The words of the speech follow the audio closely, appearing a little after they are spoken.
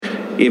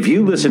If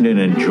you listen and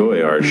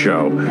enjoy our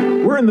show,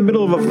 we're in the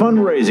middle of a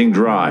fundraising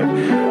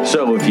drive.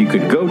 So if you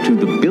could go to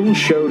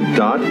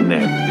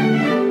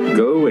thebillshow.net,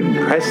 go and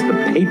press the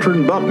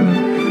patron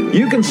button,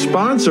 you can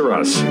sponsor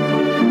us.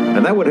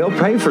 And that would help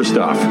pay for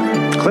stuff.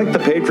 Click the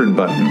patron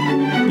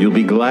button. You'll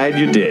be glad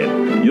you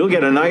did. You'll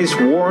get a nice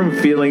warm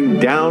feeling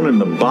down in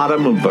the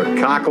bottom of the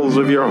cockles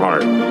of your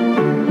heart.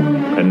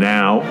 And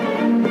now,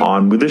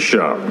 on with the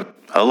show.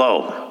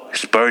 Hello,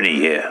 it's Bernie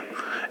here.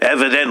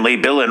 Evidently,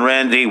 Bill and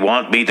Randy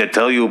want me to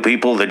tell you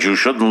people that you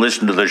shouldn't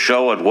listen to the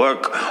show at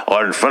work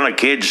or in front of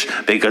kids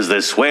because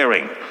there's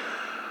swearing.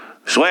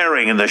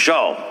 Swearing in the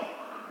show.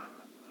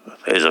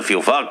 There's a few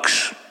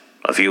fucks,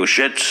 a few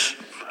shits,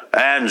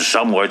 and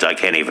some words I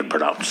can't even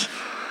pronounce.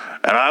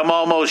 And I'm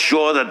almost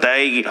sure that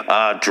they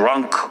are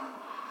drunk,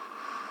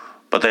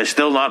 but they're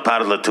still not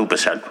part of the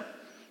 2%.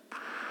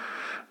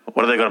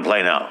 What are they going to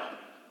play now?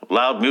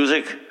 Loud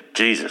music?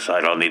 Jesus,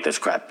 I don't need this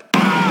crap.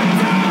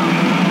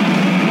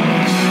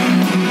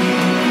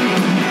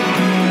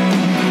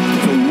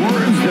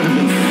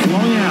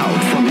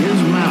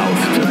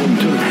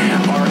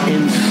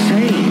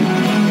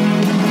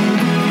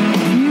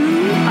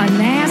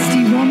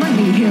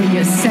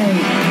 Say,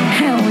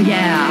 hell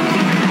yeah.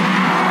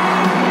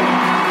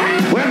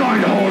 We're going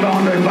to hold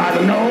on to him by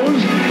the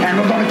nose, and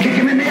we're going to kick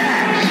him in the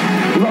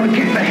ass. We're going to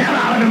kick the hell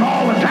out of him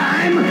all the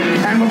time,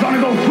 and we're going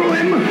to go through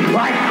him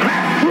like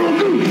crap through a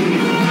goose.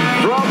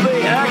 From the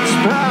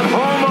expat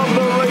home of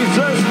the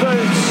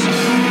resistance,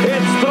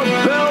 it's the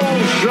Bill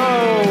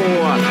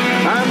Show.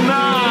 And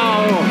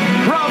now,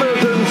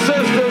 brothers and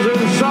sisters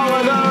in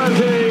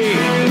solidarity,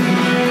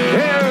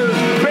 here's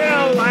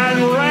Bill and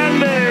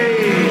Randy.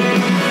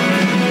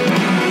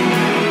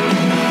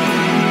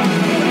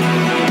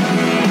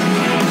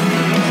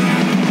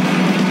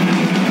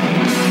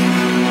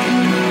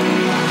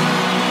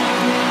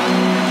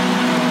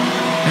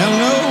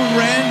 Hello,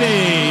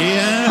 Randy.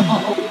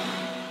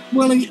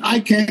 Willie, I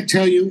can't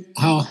tell you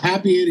how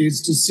happy it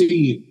is to see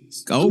you.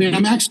 Oh. I mean,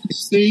 I'm actually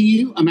seeing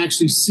you. I'm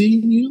actually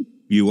seeing you.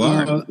 You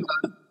are.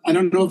 I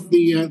don't know if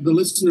the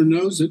listener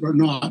knows it or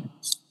not,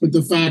 but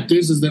the fact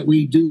is that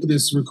we do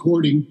this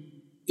recording,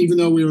 even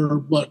though we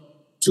were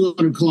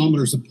 200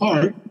 kilometers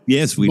apart.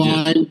 Yes, we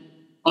do.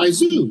 By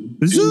Zoom.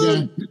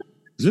 Zoom.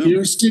 Zoom.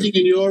 You're sitting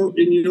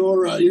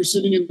you're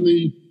sitting in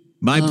the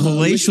my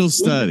palatial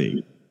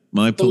study.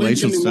 My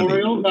palatial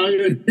study. Now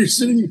you're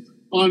sitting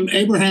on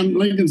Abraham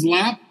Lincoln's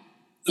lap.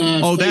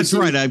 That's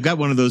right. I've got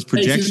one of those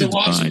projections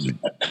behind me.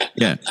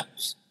 Yeah.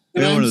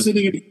 And I'm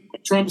sitting in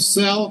Trump's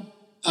cell.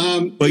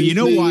 But you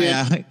know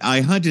why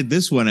I hunted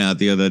this one out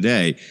the other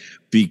day?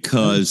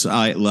 Because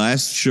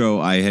last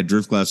show I had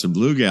Driftglass and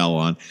Blue Gal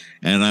on,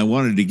 and I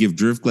wanted to give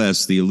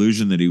Driftglass the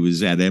illusion that he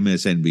was at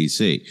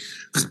MSNBC.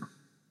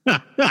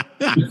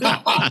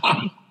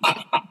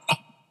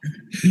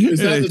 Is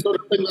that the sort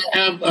of thing they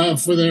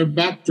have for their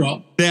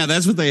backdrop? Yeah,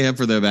 that's what they have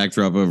for their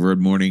backdrop over at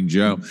Morning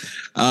Joe.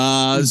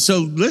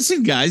 So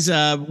listen, guys,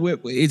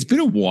 it's been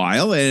a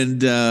while,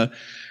 and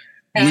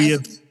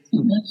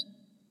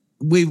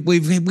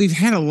we've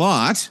had a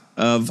lot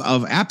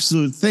of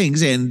absolute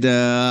things, and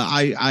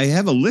I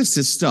have a list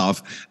of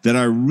stuff that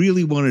I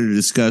really wanted to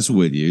discuss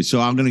with you. So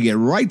I'm going to get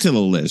right to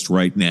the list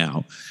right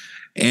now.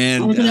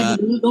 And don't have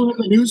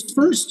the news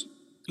first.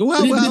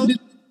 Well.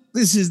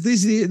 Here's the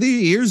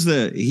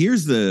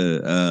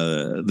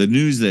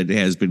news that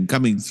has been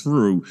coming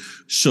through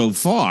so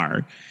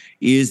far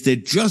is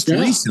that just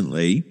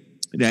recently,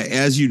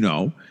 as you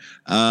know,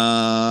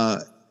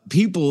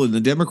 people in the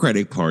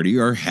Democratic Party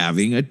are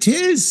having a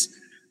tiz.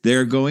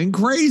 They're going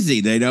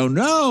crazy. They don't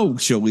know.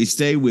 Shall we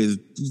stay with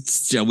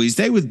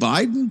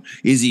Biden?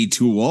 Is he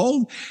too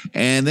old?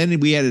 And then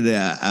we had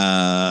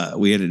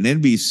an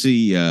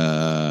NBC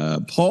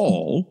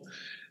poll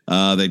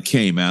that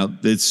came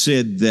out that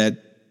said that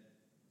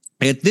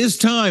at this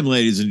time,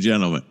 ladies and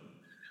gentlemen,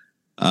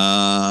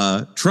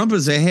 Trump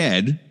is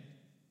ahead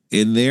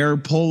in their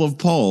poll of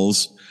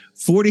polls,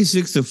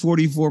 46 to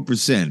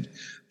 44%.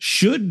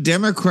 Should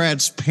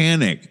Democrats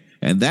panic?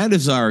 And that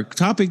is our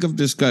topic of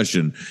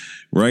discussion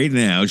right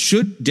now.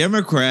 Should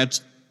Democrats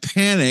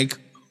panic,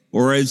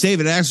 or as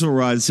David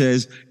Axelrod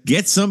says,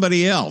 get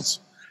somebody else?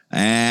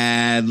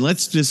 And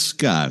let's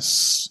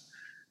discuss.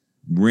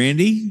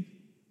 Randy?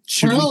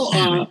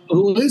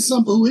 Who is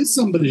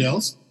somebody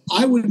else?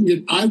 I would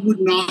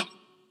not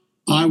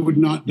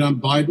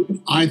dump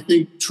Biden. I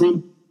think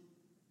Trump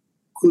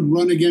could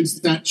run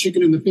against that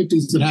chicken in the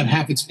 50s that had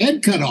half its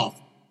head cut off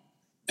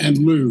and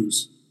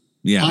lose.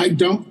 Yeah. I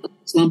don't think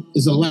Trump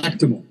is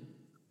electable.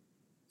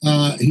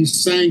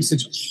 He's saying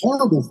such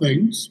horrible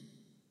things.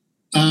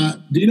 Do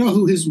you know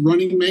who his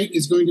running mate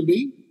is going to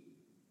be?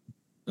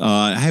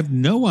 I have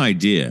no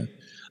idea.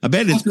 I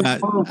bet it's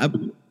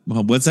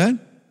what's that?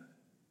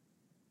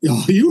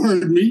 Oh, you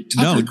heard me.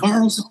 Tucker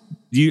Carlson.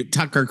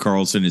 Tucker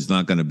Carlson is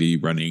not going to be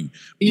running.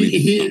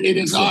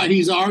 He's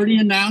already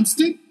announced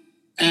it.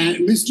 And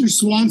Mr.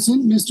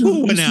 Swanson,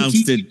 Who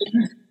announced it?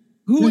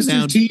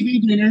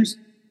 TV Dinners.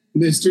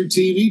 Mr.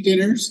 TV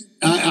Dinners.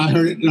 I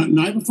heard it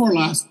night before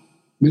last.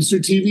 Mr.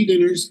 TV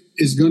Dinners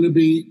is going to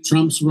be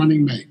Trump's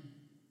running mate.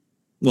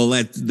 Well,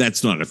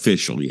 that's not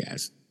official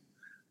yet.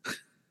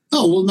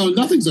 Oh, well, no,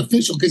 nothing's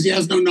official because he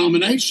has no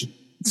nomination.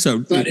 So,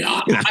 but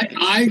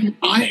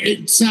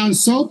it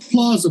sounds so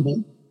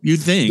plausible. You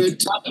think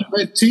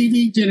that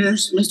TV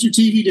Dinners, Mr.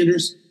 TV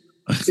Dinners,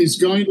 is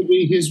going to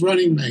be his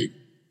running mate?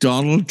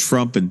 Donald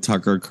Trump and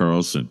Tucker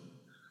Carlson.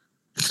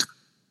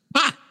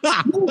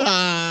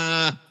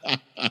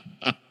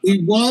 He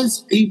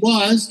was,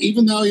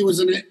 even though he was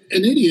an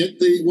idiot,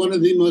 one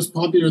of the most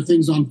popular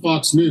things on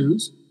Fox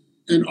News.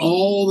 And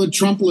all the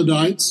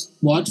Trump-Luddites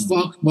watched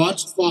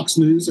Fox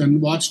News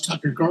and watched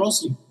Tucker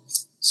Carlson.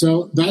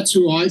 So that's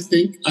who I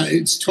think.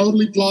 It's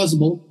totally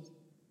plausible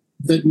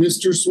that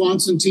Mr.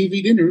 Swanson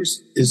TV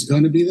Dinners is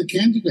going to be the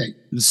candidate.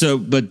 So,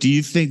 but do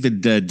you think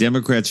that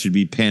Democrats should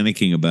be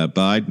panicking about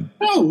Biden?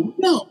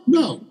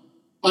 No.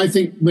 I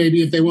think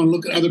maybe if they want to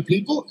look at other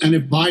people, and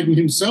if Biden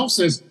himself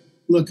says,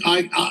 look,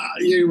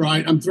 you're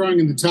right, I'm throwing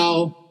in the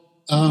towel,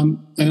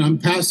 and I'm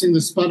passing the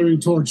sputtering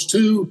torch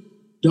to ...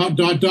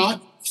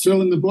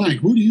 fill in the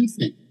blank. Who do you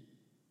think?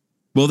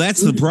 Well,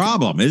 that's the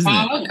problem, isn't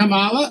it?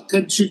 Kamala?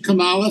 Should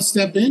Kamala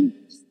step in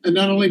and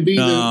not only be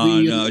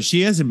No,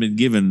 she hasn't been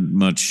given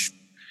much.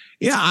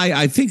 Yeah,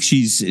 I think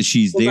she's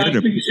there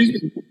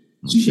to.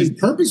 She's been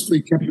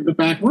purposely kept in the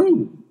back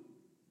room.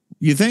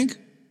 You think?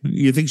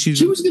 You think she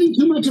was getting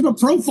too much of a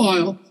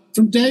profile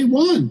from day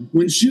one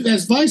when she,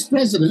 as vice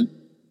president,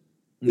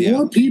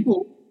 more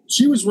people.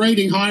 She was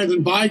rating higher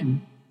than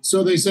Biden,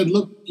 so they said,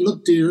 "Look,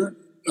 dear,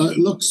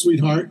 look,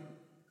 sweetheart."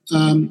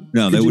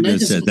 No, they wouldn't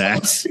have said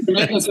that. Could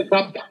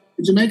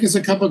you make us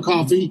a cup of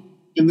coffee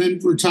and then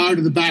retire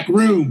to the back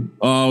room?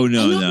 Oh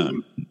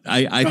no.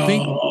 I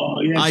think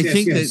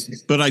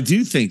that, but I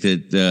do think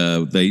that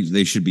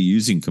they should be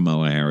using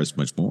Kamala Harris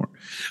much more.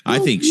 I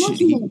think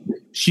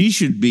she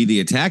should be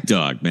the attack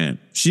dog, man.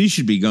 She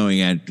should be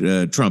going at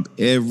Trump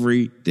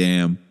every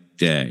damn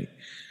day.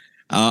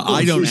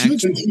 I don't.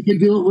 She can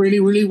do it really,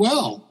 really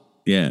well.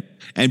 Yeah.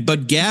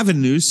 But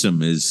Gavin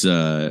Newsom is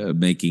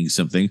making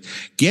something.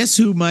 Guess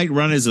who might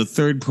run as a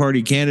third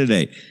party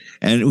candidate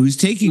and who's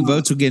taking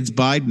votes against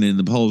Biden in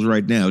the polls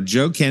right now?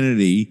 Joe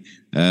Kennedy,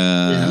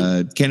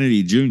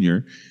 Kennedy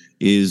Jr.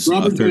 is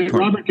a third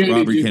party.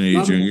 Robert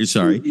Kennedy Jr.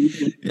 Sorry.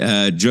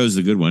 Joe's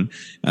the good one.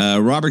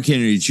 Robert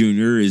Kennedy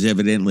Jr. is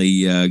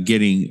evidently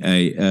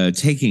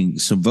taking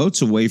some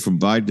votes away from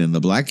Biden in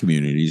the black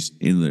communities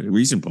in the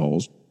recent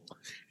polls,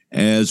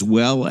 as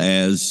well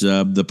as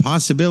the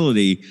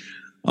possibility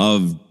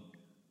of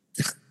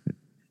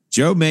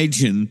Joe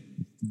Manchin,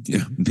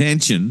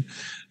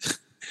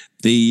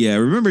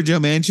 remember Joe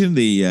Manchin,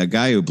 the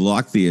guy who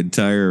blocked the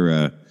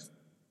entire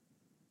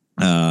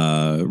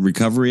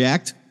Recovery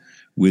Act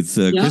with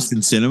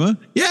Kristen Sinema?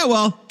 Yeah,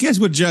 well, guess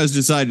what Joe's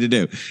decided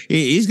to do?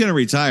 He's going to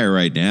retire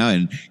right now,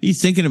 and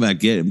he's thinking about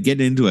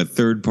getting into a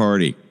third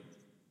party.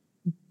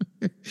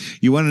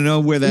 You want to know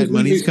where that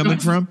money's coming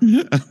from?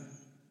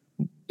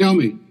 Tell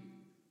me.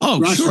 Oh,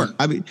 Russia. Sure.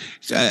 I mean,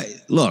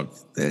 look,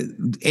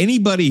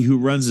 anybody who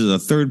runs as a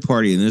third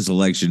party in this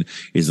election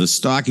is a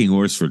stalking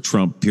horse for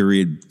Trump,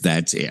 period.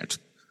 That's it.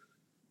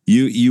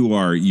 You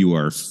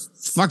are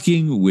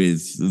fucking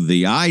with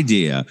the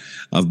idea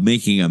of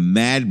making a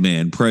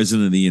madman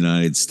president of the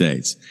United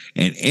States.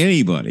 And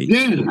anybody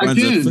again,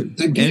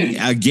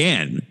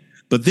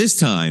 but this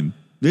time,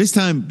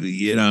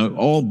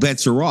 all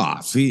bets are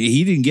off.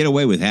 He didn't get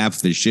away with half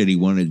the shit he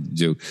wanted to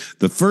do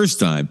the first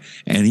time,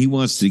 and he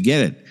wants to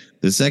get it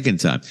the second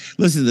time.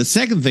 Listen, the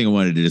second thing I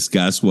wanted to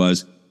discuss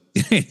was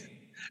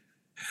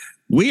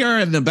we are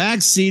in the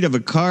back seat of a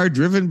car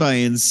driven by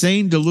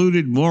insane,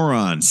 deluded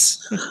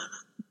morons.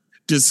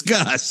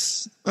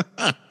 Discuss.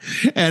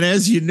 And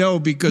as you know,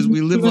 because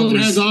we live over...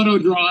 It has auto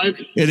drive.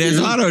 It has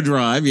auto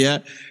drive, yeah.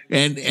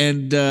 And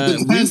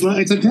it's Tesla.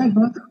 It's a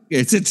Tesla.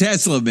 It's a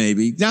Tesla,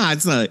 maybe. No,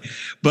 it's not.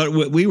 But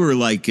we were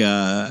like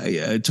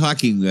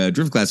talking,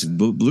 Drift Classic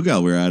Blue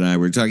Galware and I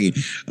were talking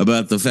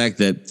about the fact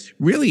that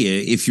really,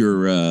 if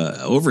you're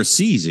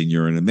overseas and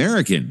you're an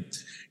American,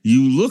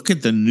 you look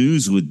at the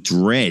news with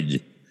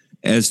dread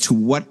as to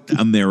what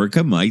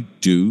America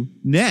might do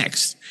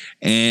next.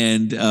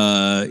 And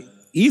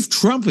if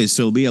Trump is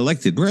still be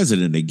elected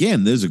president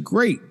again, there's a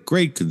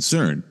great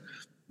concern.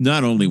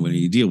 Not only when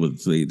you deal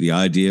with the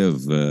idea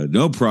of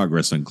no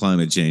progress on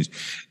climate change,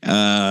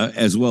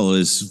 as well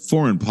as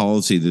foreign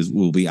policy that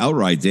will be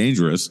outright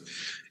dangerous,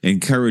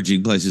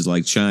 encouraging places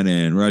like China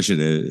and Russia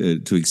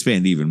to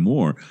expand even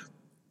more.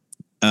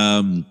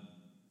 And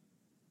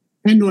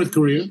North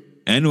Korea.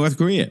 And North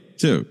Korea,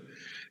 too.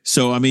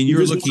 So, I mean,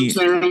 you're looking at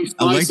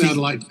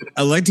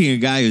electing a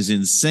guy who's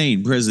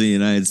insane, president of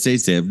the United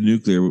States, to have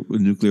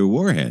nuclear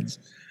warheads.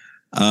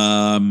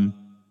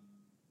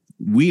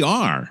 We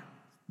are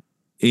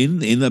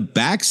in the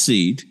back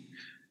seat,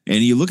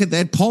 and you look at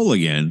that poll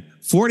again,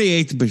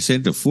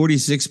 48% to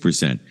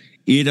 46%.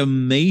 It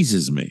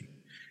amazes me.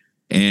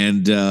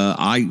 And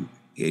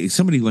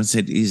somebody once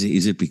said,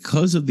 is it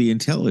because of the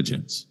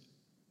intelligence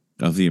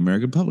of the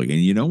American public? And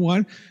you know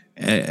what?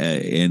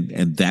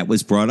 And that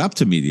was brought up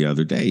to me the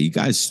other day. You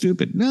guys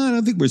stupid. No, I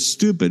don't think we're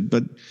stupid,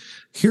 but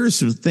here are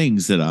some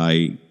things that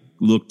I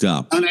looked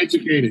up.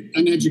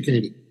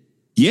 Uneducated.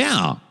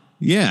 Yeah.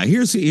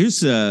 Here's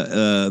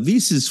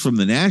this is from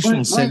the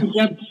National Center.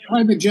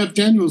 Try the Jeff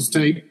Daniels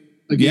tape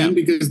again,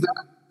 because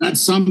that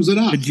sums it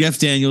up. The Jeff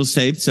Daniels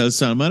tape, so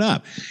sum it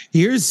up.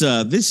 Here's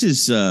this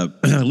is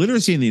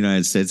literacy in the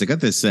United States. I got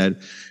this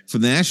said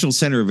from the National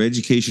Center of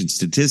Education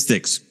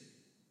Statistics.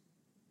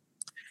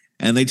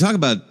 And they talk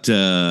about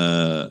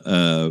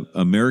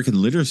American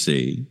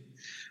literacy.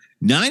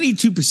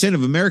 92%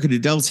 of American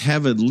adults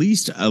have at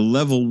least a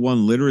level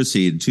 1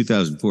 literacy in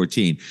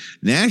 2014.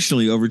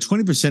 Nationally, over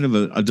 20% of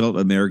adult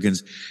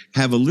Americans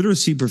have a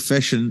literacy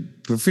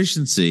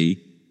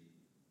proficiency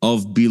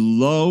of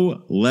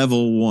below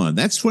level 1.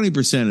 That's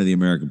 20% of the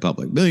American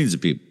public, millions of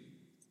people.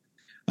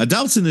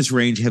 Adults in this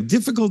range have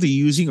difficulty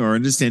using or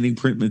understanding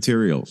print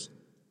materials.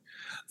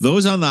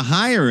 Those on the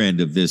higher end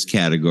of this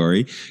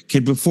category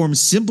can perform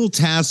simple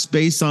tasks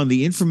based on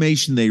the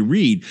information they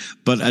read,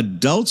 but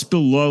adults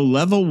below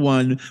level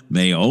 1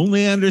 may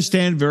only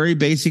understand very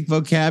basic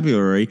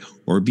vocabulary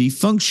or be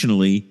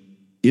functionally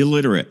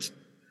illiterate.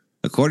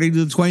 According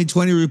to the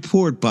 2020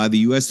 report by the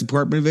U.S.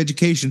 Department of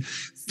Education,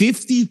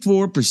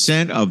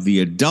 54% of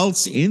the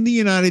adults in the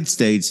United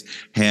States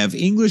have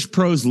English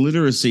prose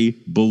literacy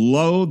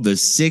below the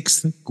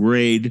 6th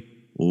grade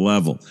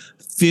level.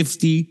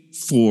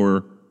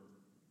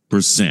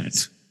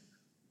 54%.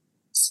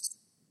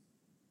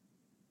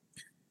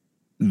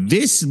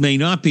 This may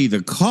not be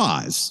the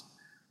cause,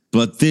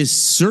 but this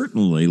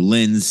certainly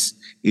lends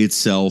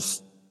itself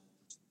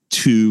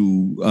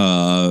to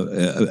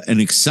an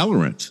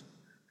accelerant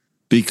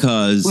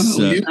because,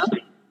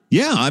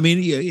 I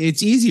mean,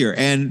 it's easier.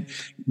 And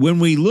when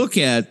we look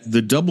at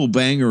the double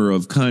banger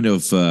of kind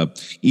of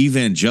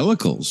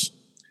evangelicals,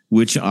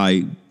 which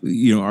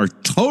are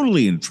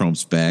totally in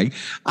Trump's bag.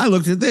 I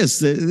looked at this.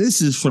 This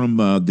is from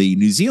the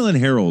New Zealand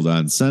Herald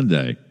on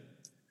Sunday.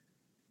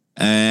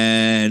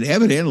 And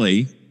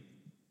evidently,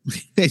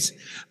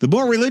 the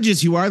more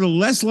religious you are, the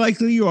less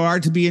likely you are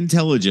to be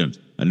intelligent.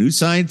 A new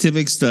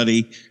scientific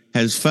study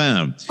has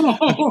found.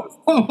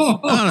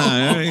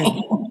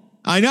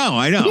 I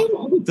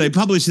know. They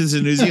publish this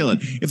in New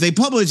Zealand. If they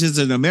publish this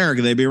in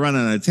America, they'd be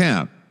running out of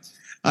town.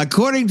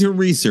 According to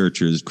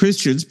researchers,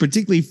 Christians,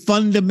 particularly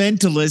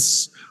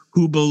fundamentalists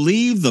who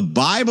believe the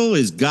Bible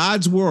is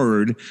God's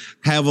word,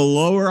 have a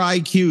lower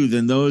IQ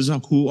than those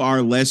who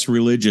are less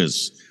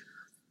religious.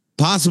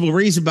 Possible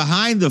reason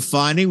behind the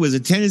finding was a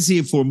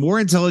tendency for more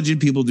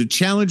intelligent people to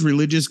challenge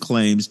religious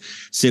claims,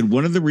 said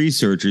one of the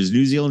researchers,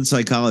 New Zealand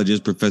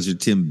psychologist Professor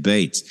Tim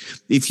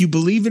Bates. If you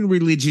believe in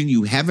religion,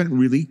 you haven't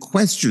really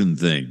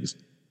questioned things.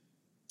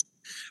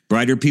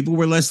 Brighter people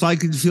were less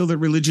likely to feel that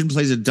religion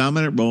plays a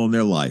dominant role in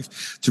their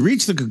life. To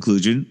reach the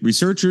conclusion,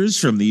 researchers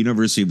from the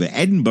University of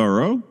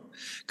Edinburgh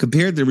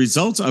compared the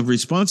results of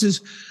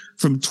responses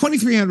from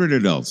 2,300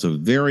 adults of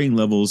varying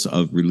levels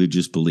of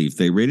religious belief.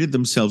 They rated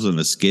themselves on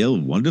a scale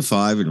of 1 to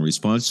 5 in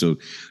response to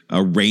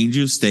a range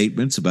of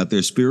statements about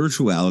their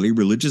spirituality,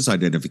 religious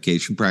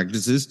identification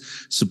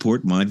practices,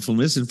 support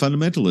mindfulness, and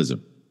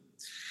fundamentalism.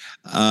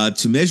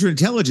 To measure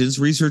intelligence,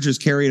 researchers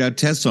carried out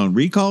tests on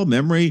recall,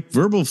 memory,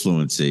 verbal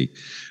fluency,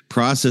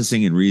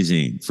 processing, and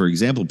reasoning. For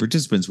example,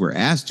 participants were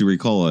asked to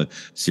recall a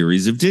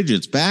series of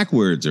digits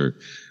backwards or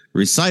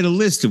recite a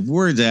list of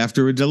words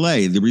after a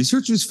delay. The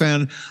researchers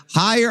found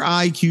higher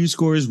IQ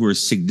scores were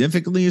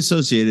significantly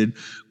associated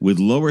with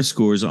lower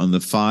scores on the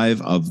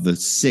 5 of the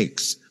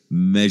 6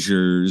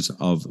 measures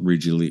of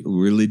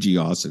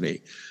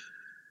religiosity.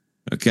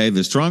 Okay,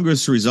 the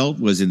strongest result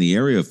was in the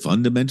area of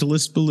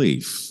fundamentalist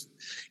belief.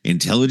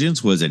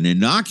 Intelligence was an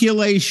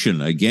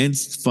inoculation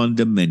against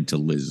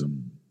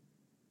fundamentalism.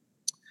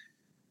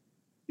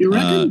 You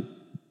reckon?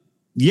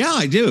 Yeah,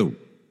 I do.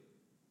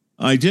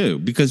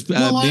 Because go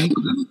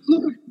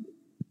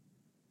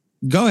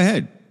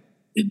ahead.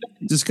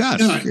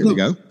 Discuss. Right, here we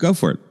go. Go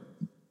for it.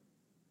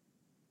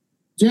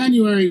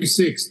 January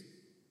 6th,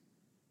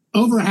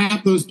 over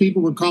half those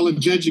people were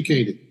college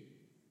educated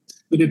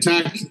that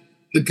attacked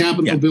the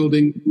Capitol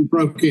building and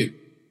broke in.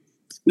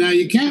 Now,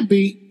 you can't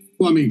be,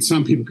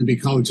 some people can be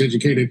college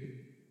educated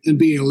and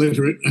be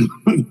illiterate.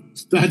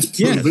 That's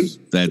proven. Yes,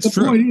 that's the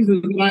true. Point is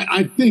that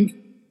I think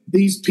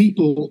these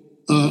people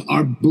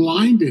are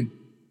blinded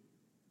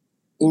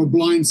or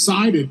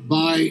blindsided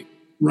by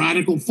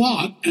radical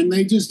thought, and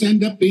they just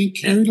end up being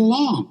carried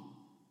along.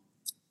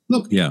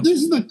 Look,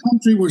 this is a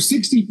country where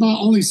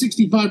only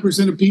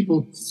 65% of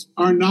people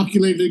are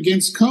inoculated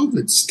against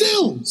COVID.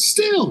 Still.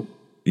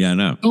 Yeah, I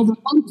know. Over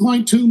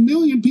 1.2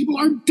 million people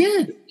are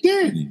dead.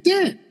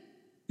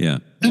 Yeah,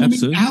 and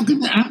absolutely. How can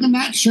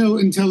that show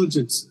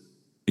intelligence?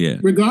 Yeah.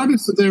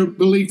 Regardless of their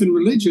belief in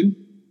religion,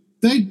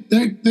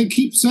 they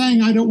keep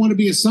saying, "I don't want to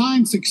be a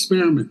science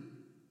experiment."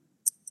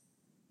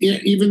 Yeah,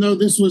 even though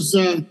this was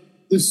the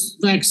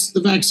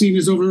vaccine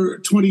is over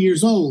 20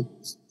 years old.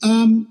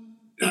 I'm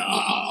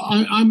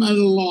at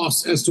a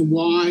loss as to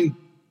why.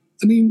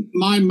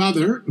 My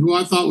mother, who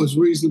I thought was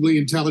reasonably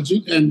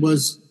intelligent and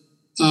was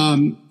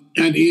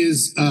and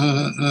is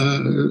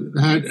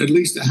had at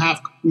least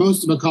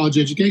most of a college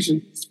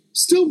education,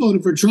 still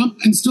voted for Trump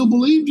and still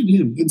believed in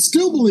him and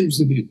still believes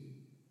in him.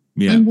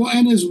 Yeah.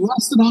 And is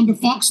rusted onto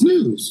Fox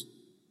News.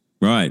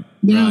 Right.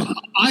 Now, right.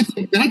 I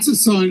think that's a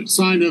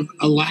sign of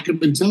a lack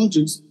of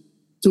intelligence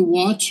to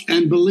watch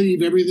and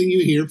believe everything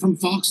you hear from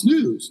Fox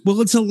News.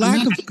 Well, it's a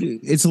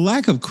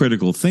lack of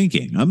critical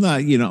thinking. I'm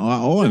not,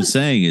 all I'm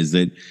saying is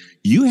that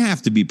you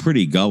have to be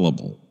pretty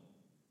gullible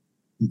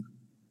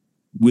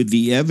with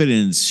the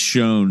evidence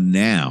shown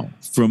now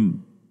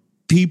from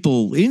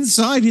people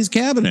inside his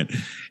cabinet.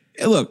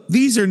 Look,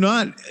 these are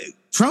not.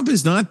 Trump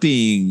is not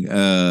being put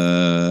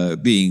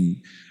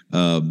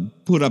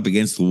up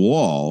against the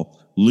wall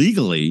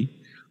legally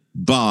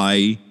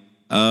by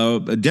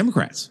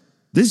Democrats.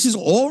 This is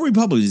all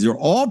Republicans. They're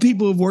all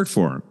people who've worked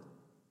for him.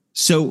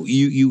 So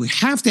you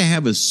have to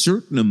have a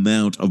certain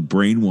amount of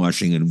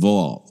brainwashing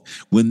involved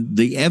when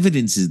the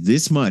evidence is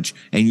this much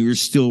and you're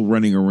still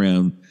running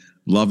around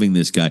loving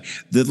this guy.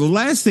 The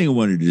last thing I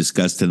wanted to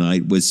discuss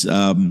tonight was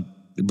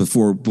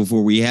before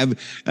we have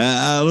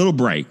a little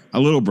break.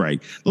 The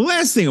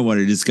last thing I want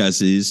to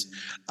discuss is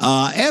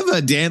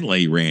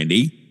evidently,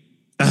 Randy,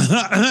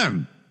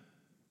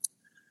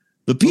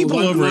 the people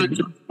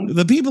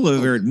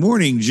over at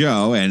Morning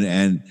Joe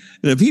and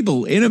the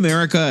people in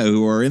America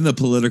who are in the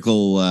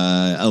political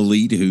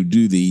elite who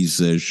do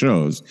these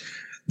shows,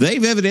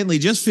 they've evidently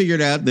just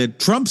figured out that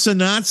Trump's a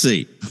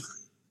Nazi.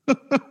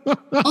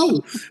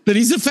 That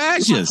he's a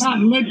fascist. Not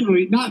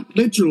literally. Not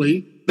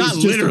literally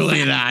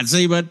a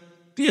Nazi, but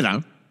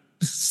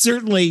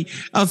certainly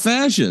a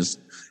fascist.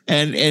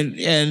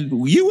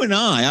 And you and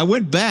I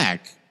went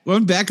back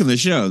in the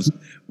shows.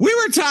 We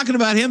were talking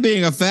about him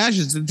being a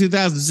fascist in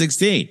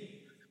 2016.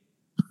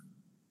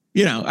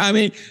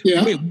 We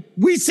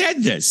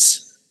said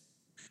this.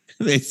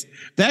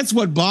 That's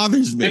what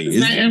bothers me.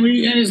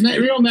 His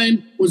real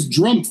name was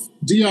Trumph,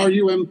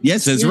 D-R-U-M.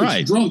 Yes, that's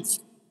right. Trumph.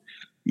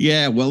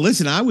 Yeah, well,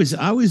 listen, I was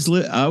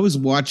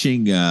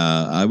watching.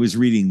 I was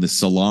reading the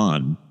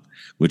Salon,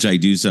 which I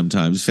do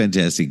sometimes.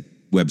 Fantastic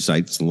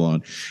website,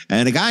 Salon,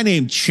 and a guy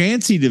named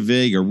Chauncey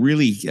DeVega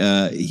really.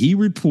 He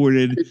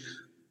reported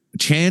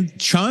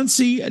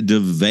Chauncey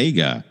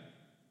DeVega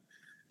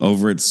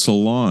over at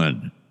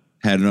Salon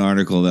had an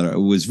article that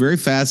was very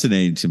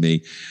fascinating to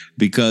me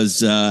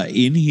because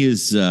in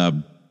his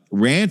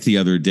rant the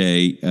other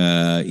day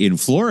in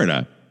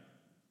Florida,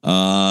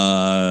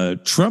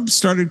 Trump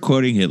started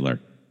quoting Hitler.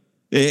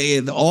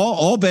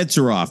 All bets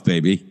are off,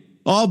 baby.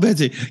 All bets.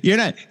 He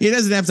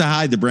doesn't have to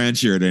hide the brown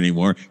shirt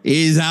anymore.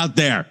 He's out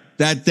there.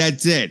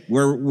 That's it.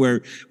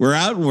 We're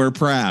out and we're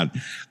proud.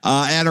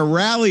 At a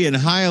rally in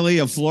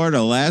Hialeah,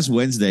 Florida last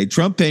Wednesday,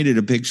 Trump painted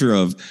a picture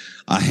of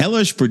a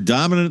hellish,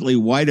 predominantly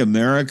white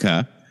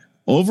America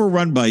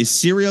overrun by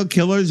serial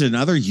killers and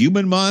other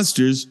human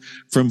monsters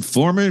from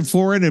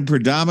foreign and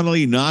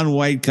predominantly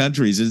non-white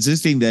countries,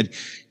 insisting that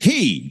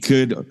he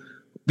could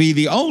be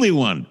the only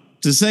one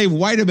to save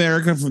white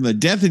America from the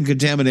death and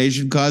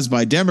contamination caused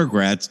by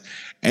Democrats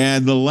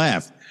and the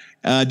left.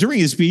 During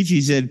his speech, he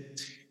said,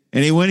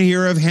 "Anyone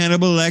hear of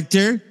Hannibal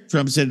Lecter?"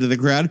 Trump said to the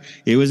crowd.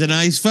 "He was a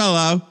nice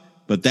fellow,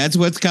 but that's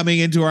what's coming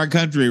into our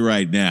country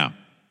right now."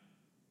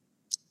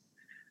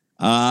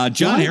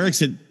 John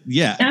Erickson.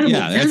 Yeah.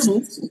 That's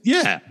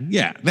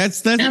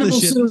Hannibal the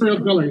shit.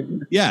 serial killer.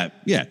 Yeah.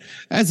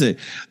 That's it.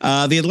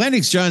 The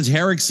Atlantic's John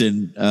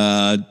Erickson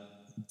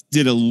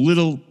did a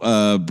little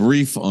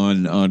brief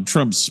on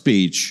Trump's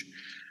speech,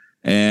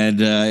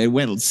 and it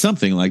went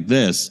something like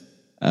this.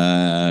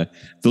 The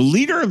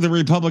leader of the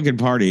Republican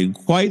Party, and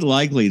quite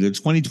likely the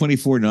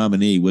 2024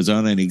 nominee, was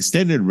on an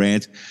extended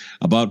rant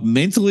about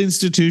mental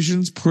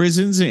institutions,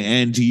 prisons,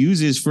 and, to use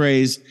his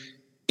phrase,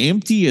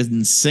 empty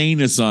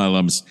insane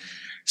asylums.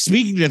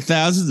 Speaking to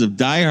thousands of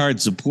diehard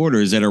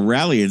supporters at a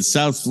rally in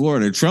South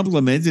Florida, Trump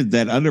lamented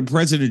that under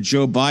President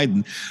Joe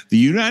Biden, the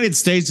United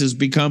States has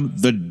become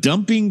the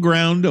dumping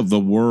ground of the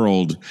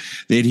world,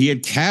 that he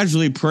had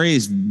casually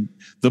praised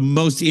the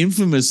most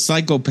infamous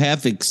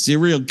psychopathic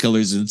serial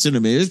killers in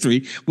cinema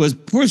history was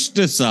pushed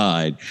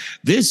aside.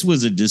 This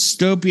was a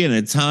dystopian,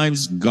 at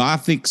times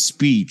gothic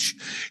speech.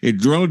 It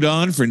droned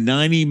on for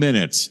 90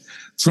 minutes.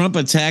 Trump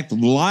attacked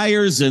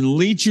liars and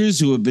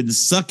leechers who have been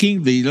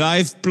sucking the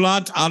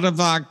lifeblood out of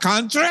our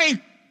country.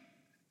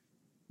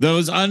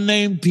 Those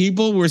unnamed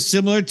people were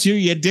similar to,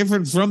 yet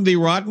different from, the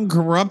rotten,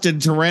 corrupt,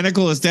 and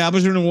tyrannical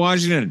establishment in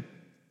Washington.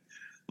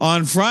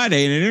 On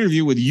Friday, in an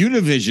interview with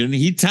Univision,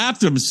 he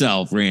topped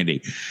himself,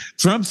 Randy.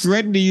 Trump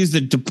threatened to use the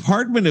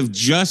Department of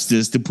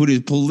Justice to put his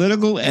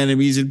political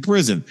enemies in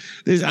prison.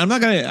 I'm not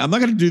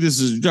gonna do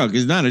this as a joke.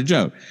 It's not a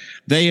joke.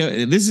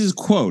 This is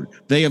quote,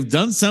 "They have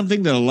done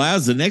something that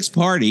allows the next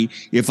party,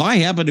 if I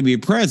happen to be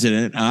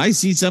president, and I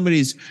see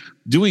somebody's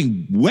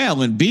doing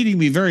well and beating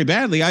me very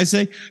badly, I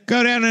say,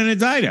 go down and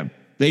indict him.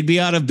 They'd be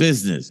out of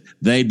business.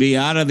 They'd be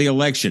out of the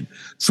election."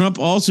 Trump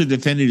also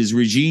defended his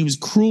regime's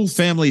cruel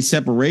family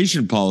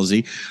separation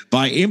policy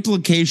by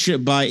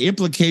implication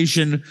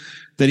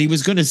that he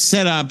was going to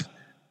set up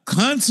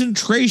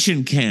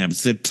concentration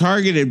camps that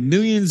targeted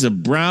millions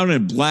of brown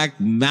and black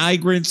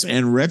migrants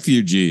and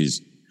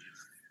refugees.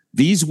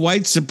 These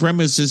white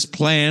supremacist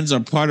plans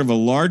are part of a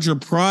larger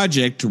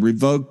project to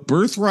revoke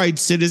birthright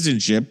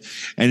citizenship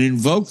and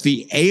invoke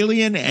the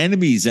Alien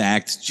Enemies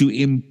Act to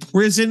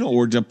imprison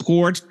or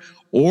deport,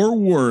 or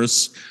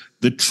worse,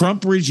 the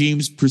Trump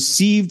regime's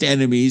perceived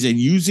enemies, and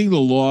using the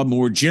law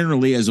more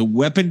generally as a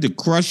weapon to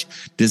crush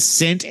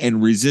dissent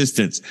and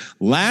resistance.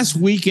 Last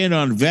weekend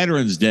on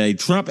Veterans Day,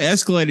 Trump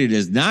escalated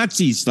his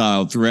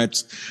Nazi-style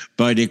threats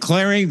by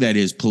declaring that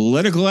his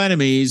political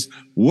enemies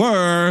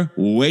were,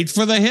 wait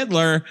for the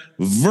Hitler,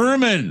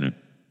 vermin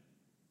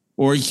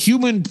or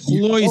human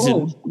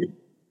poison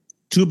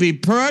to be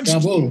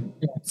purged from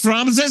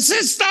the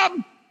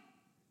system.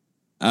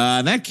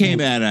 That came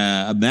at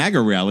a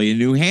MAGA rally in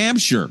New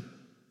Hampshire.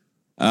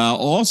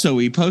 Also,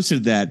 he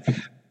posted that.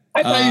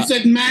 I thought you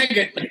said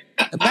maggot.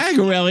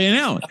 MAGA rally.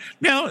 Now,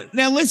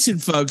 listen,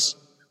 folks.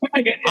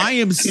 I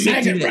am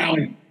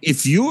saying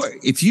if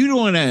you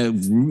want a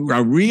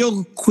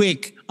real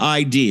quick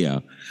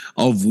idea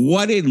of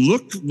what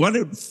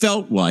it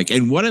felt like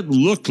and what it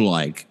looked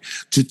like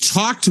to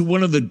talk to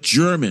one of the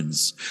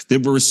Germans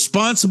that were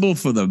responsible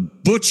for the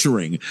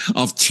butchering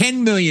of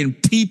 10 million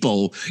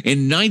people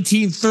in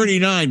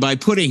 1939 by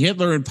putting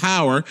Hitler in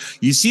power.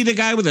 You see the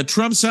guy with the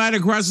Trump sign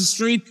across the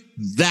street?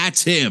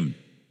 That's him.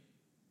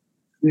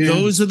 Yeah.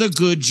 Those are the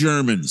good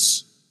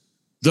Germans.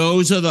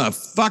 Those are the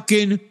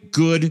fucking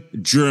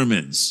good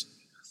Germans.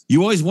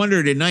 You always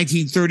wondered in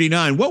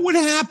 1939, what would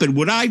happen?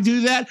 Would I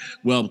do that?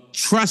 Well,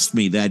 trust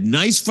me, that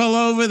nice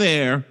fellow over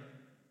there,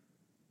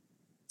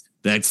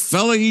 that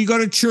fellow you go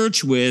to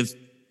church with,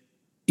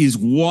 is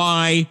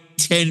why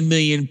 10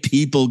 million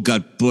people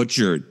got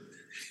butchered.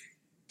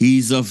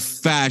 He's a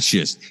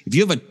fascist. If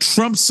you have a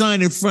Trump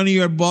sign in front of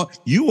your ball,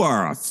 you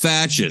are a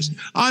fascist.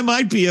 I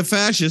might be a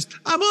fascist.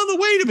 I'm on the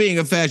way to being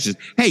a fascist.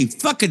 Hey,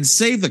 fucking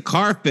save the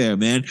car fare,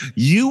 man.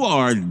 You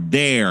are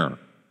there.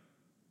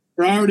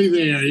 You're already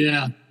there,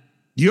 yeah.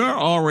 You're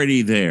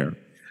already there.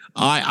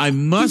 I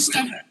must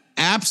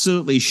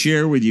absolutely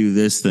share with you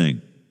this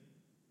thing.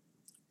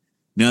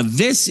 Now,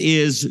 this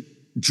is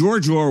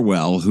George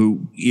Orwell,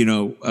 who,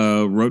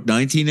 wrote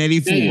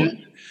 1984.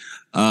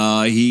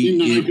 Yeah.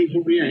 He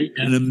is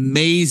an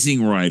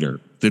amazing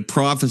writer that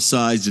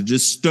prophesied a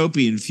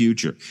dystopian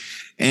future.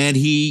 And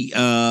he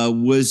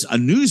was a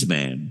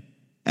newsman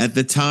at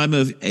the time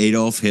of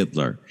Adolf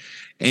Hitler.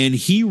 And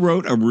he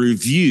wrote a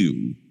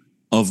review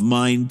of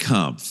Mien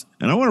Kamph.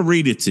 And I want to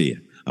read it to you.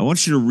 I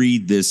want you to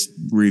read this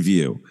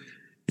review.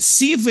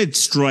 See if it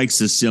strikes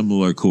a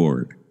similar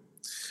chord.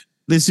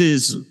 This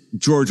is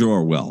George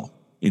Orwell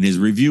in his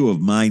review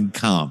of Mien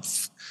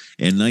Kamph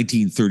in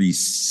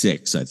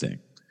 1936, I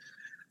think.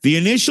 The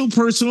initial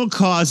personal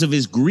cause of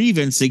his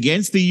grievance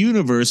against the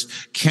universe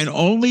can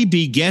only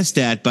be guessed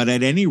at, but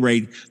at any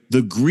rate,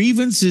 the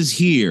grievance is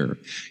here.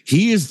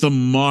 He is the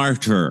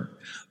martyr,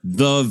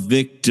 the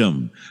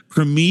victim,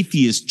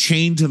 Prometheus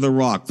chained to the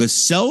rock, the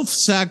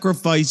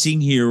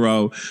self-sacrificing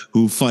hero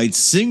who fights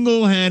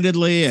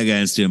single-handedly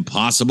against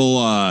impossible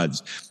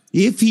odds.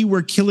 If he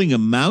were killing a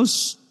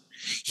mouse,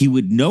 he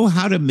would know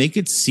how to make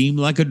it seem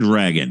like a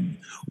dragon.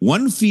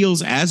 One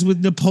feels, as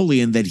with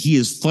Napoleon, that he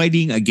is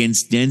fighting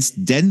against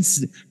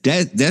destiny,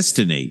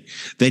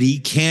 that he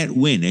can't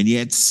win, and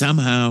yet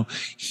somehow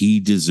he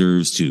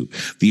deserves to.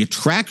 The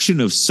attraction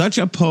of such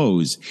a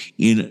pose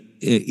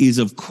is,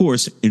 of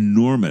course,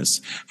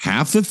 enormous.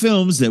 Half the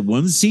films that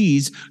one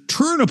sees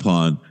turn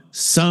upon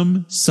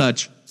some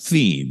such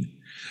theme.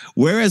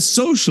 Whereas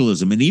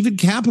socialism and even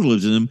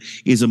capitalism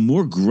is a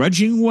more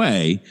grudging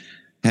way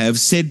have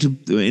said to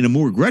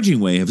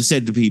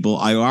people,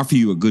 I offer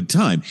you a good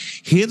time.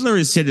 Hitler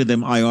has said to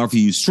them, I offer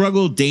you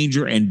struggle,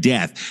 danger, and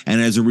death. And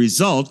as a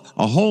result,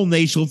 a whole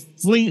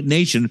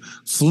nation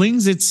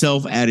flings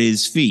itself at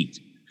his feet.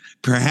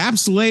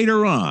 Perhaps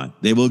later on,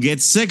 they will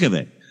get sick of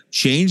it,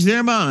 change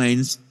their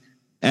minds,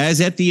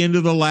 as at the end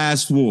of the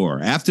last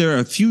war. After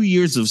a few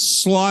years of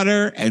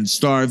slaughter and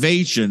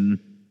starvation,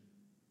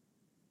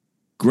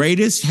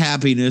 greatest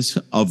happiness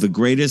of the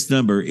greatest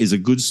number is a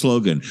good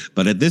slogan.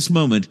 But at this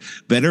moment,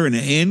 better an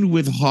end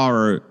with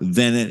horror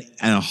than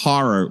a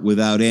horror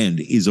without end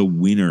is a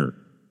winner.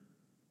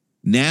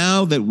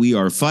 Now that we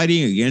are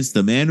fighting against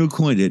the man who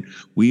coined it,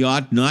 we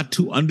ought not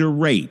to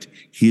underrate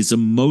his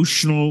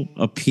emotional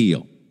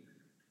appeal.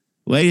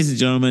 Ladies and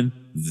gentlemen,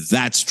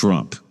 that's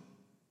Trump.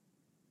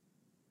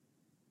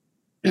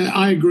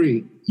 I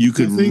agree. You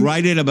could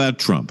write it about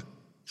Trump.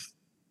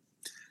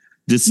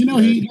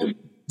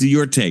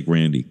 Your take,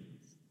 Randy.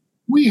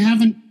 We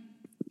haven't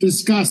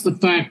discussed the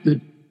fact that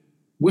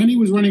when he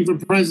was running for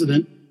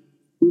president,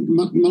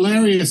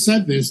 Malaria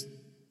said this,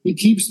 he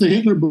keeps the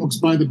Hitler books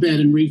by the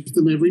bed and reads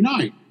them every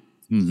night.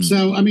 Mm-hmm.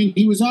 So,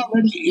 he was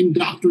already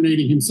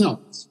indoctrinating himself.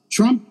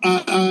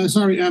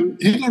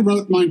 Hitler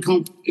wrote Mein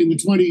Kampf in the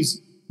 1920s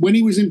when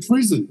he was in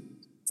prison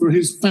for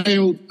his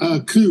failed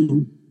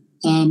coup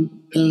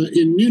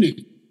in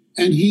Munich.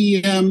 And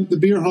the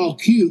beer hall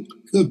coup.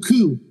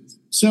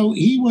 So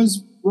he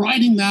was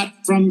writing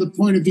that from the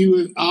point of view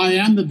of I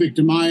am the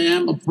victim, I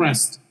am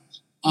oppressed,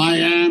 I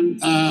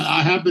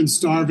have been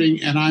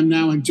starving, and I'm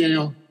now in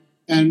jail,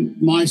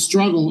 and my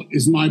struggle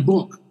is my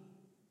book.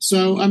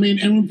 So, I mean,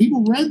 and when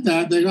people read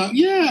that, they go,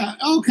 yeah,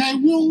 okay,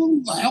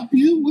 we'll help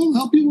you,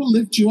 we'll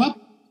lift you up.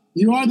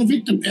 You are the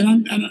victim.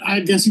 And I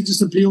guess he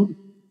just appealed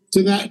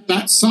to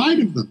that side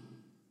of them.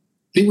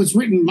 It was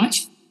written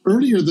much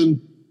earlier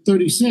than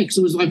 36.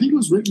 I think it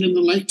was written in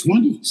the late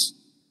 20s.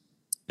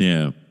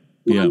 Yeah.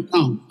 Yeah.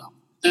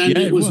 And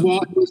it was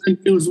while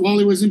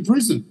he was in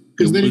prison,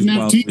 because they didn't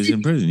have TV. He was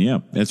in prison. Yeah,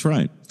 that's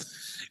right.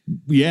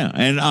 Yeah.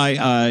 And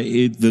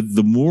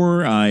the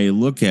more I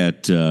look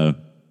at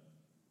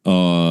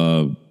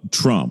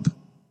Trump,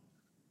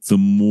 the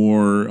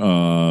more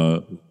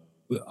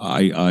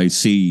I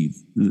see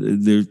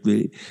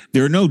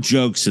there are no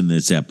jokes in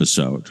this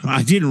episode.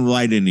 I didn't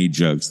write any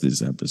jokes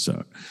this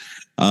episode.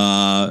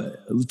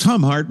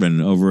 Tom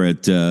Hartman over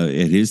at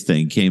his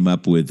thing came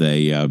up with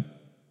a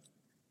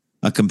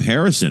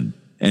comparison,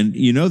 and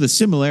the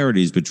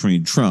similarities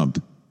between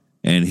Trump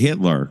and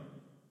Hitler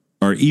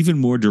are even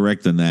more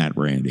direct than that,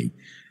 Randy.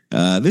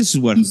 This is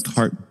what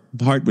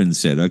Hartman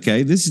said,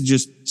 okay? This is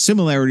just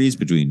similarities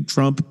between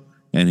Trump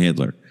and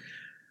Hitler.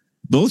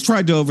 Both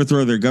tried to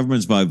overthrow their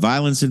governments by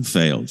violence and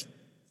failed.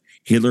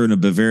 Hitler in a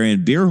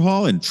Bavarian beer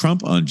hall and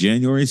Trump on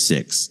January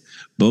 6th.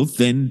 Both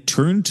then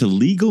turned to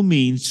legal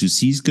means to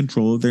seize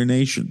control of their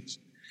nations.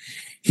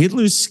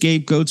 Hitler's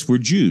scapegoats were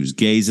Jews,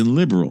 gays, and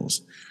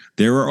liberals.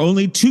 There are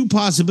only two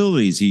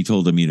possibilities, he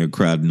told a Munich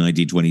crowd in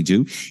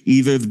 1922,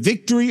 either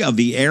victory of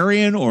the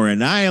Aryan or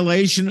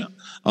annihilation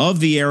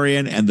of the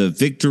Aryan and the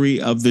victory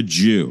of the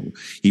Jew.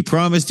 He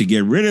promised to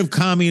get rid of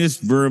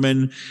communist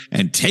vermin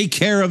and take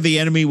care of the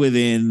enemy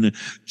within,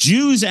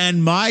 Jews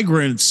and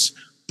migrants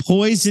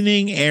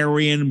poisoning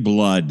Aryan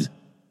blood.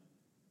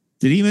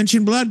 Did he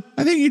mention blood?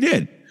 I think he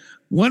did.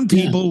 One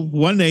people,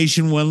 one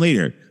nation, one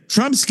leader.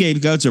 Trump's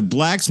scapegoats are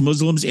blacks,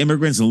 Muslims,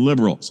 immigrants, and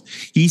liberals.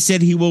 He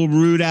said he will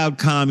root out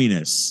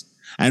communists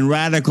and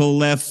radical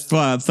left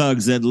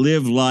thugs that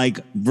live like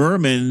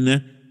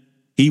vermin.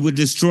 He would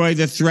destroy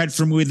the threat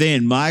from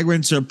within.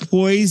 Migrants are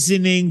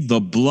poisoning the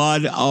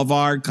blood of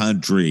our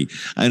country.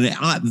 And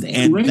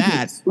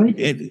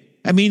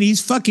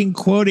he's fucking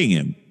quoting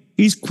him.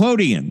 He's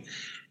quoting him.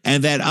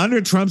 And that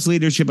under Trump's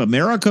leadership,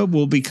 America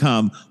will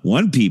become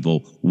one people,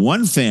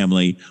 one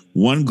family,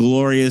 one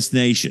glorious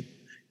nation.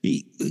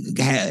 He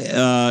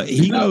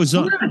goes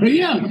on.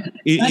 Yeah,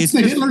 that's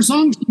the Hitler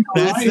song.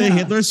 That's the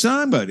Hitler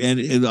song,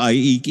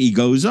 he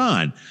goes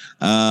on.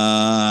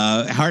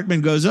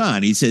 Hartman goes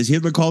on. He says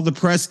Hitler called the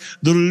press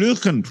the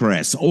Lügen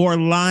press, or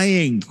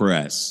lying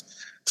press.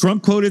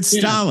 Trump quoted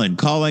Stalin,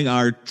 calling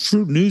our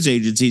true news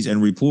agencies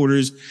and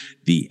reporters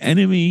the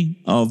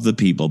enemy of the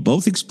people.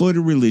 Both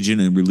exploited religion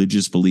and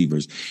religious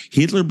believers.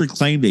 Hitler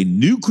proclaimed a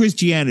new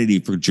Christianity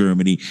for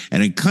Germany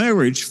and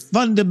encouraged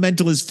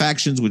fundamentalist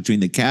factions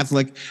between the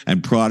Catholic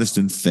and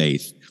Protestant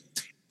faith.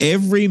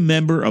 Every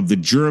member of the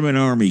German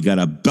army got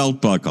a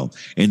belt buckle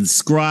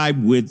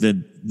inscribed with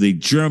the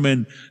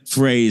German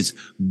phrase,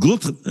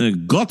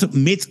 Gott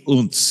mit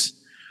uns.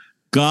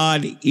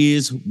 God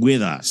is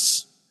with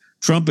us.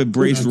 Trump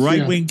embraced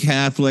right-wing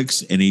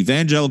Catholics and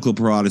evangelical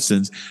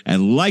Protestants,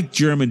 and like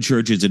German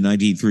churches in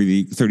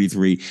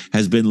 1933,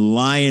 has been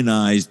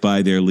lionized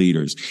by their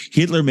leaders.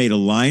 Hitler made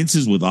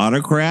alliances with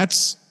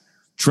autocrats.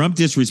 Trump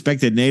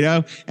disrespected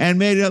NATO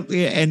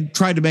and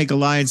tried to make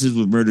alliances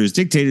with murderous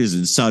dictators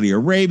in Saudi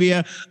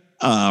Arabia,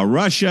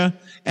 Russia,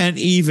 and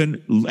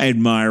even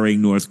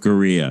admiring North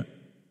Korea.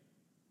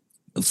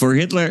 For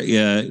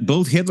Hitler,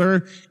 both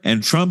Hitler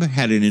and Trump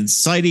had an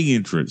inciting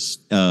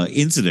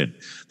incident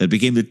that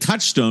became the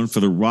touchstone for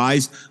the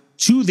rise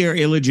to their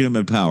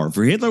illegitimate power.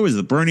 For Hitler, it was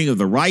the burning of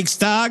the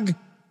Reichstag.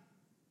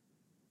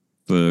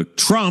 For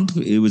Trump,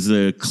 it was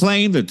the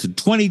claim that the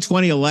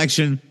 2020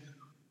 election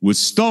was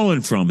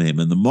stolen from him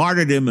and the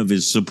martyrdom of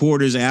his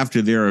supporters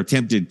after their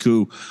attempted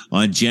coup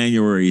on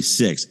January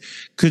 6th.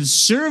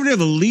 Conservative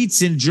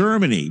elites in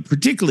Germany,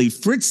 particularly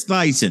Fritz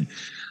Thyssen,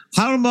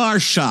 Hjalmar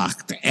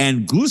Schacht,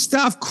 and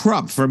Gustav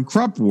Krupp from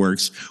Krupp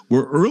Works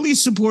were early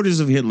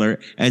supporters of Hitler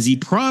as he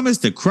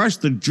promised to crush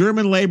the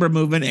German labor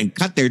movement and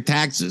cut their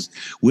taxes.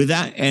 With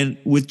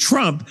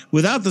Trump,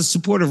 without the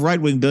support of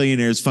right-wing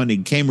billionaires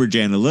funding Cambridge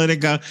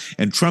Analytica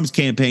and Trump's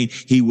campaign,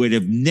 he would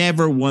have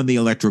never won the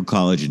Electoral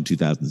College in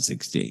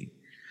 2016.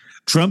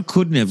 Trump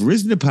couldn't have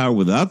risen to power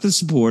without the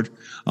support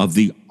of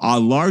the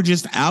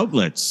largest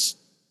outlets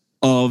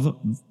of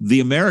the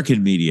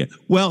American media.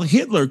 Well,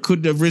 Hitler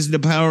couldn't have risen to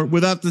power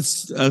without the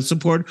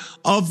support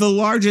of the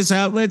largest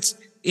outlets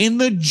in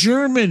the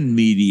German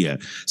media.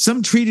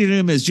 Some treated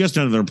him as just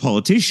another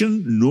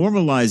politician,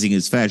 normalizing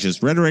his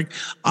fascist rhetoric.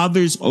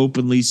 Others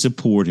openly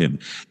support him.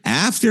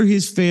 After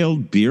his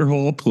failed beer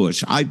hall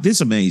push, this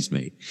amazed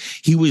me.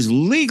 He was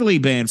legally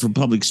banned from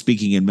public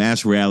speaking in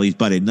mass rallies,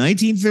 but in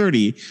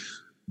 1930,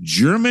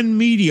 German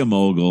media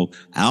mogul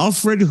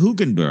Alfred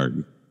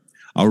Hugenberg,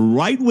 a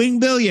right-wing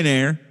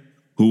billionaire,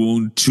 who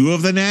owned 2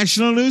 of the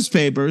national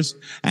newspapers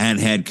and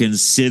had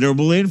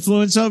considerable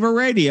influence over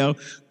radio,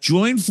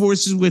 joined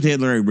forces with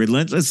Hitler and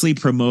relentlessly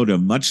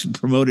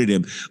promoted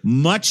him,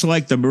 much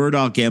like the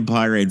Murdoch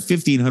Empire and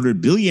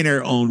 1,500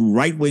 billionaire-owned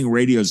right-wing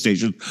radio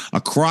stations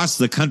across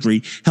the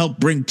country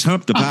helped bring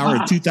Trump to power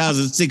in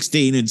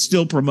 2016 and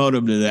still promote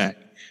him today.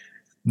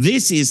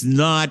 This is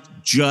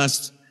not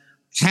just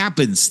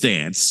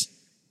happenstance.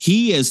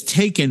 He has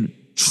taken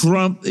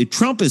Trump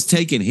has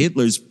taken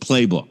Hitler's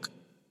playbook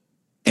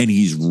and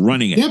he's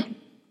running it. Yep.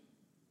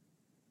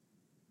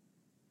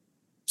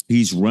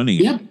 He's running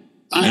it. Yep.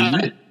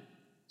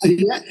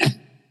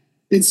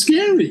 It's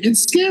scary.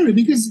 It's scary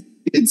because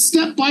it's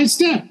step by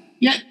step.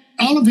 Yet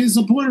all of his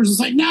supporters is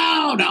like,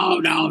 no. You've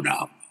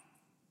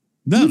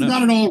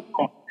got it all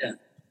wrong.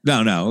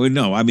 Yeah.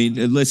 No. I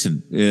mean,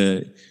 listen,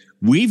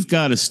 we've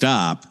got to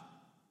stop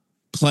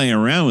playing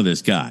around with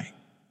this guy.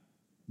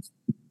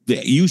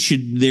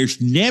 There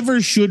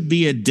never should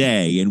be a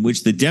day in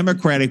which the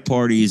Democratic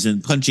Party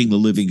isn't punching the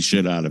living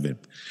shit out of him.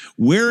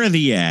 Where are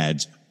the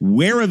ads?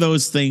 Where are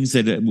those things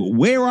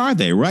where are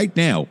they right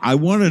now? I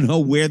want to know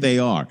where they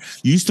are.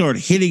 You start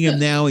hitting him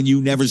now and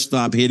you never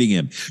stop hitting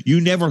him.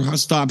 You never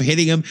stop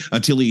hitting him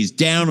until he's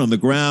down on the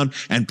ground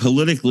and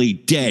politically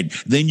dead.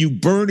 Then you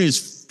burn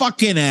his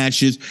fucking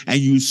ashes and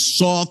you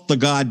salt the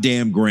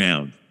goddamn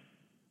ground.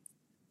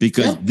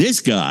 Because this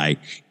guy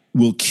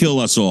will kill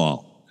us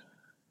all.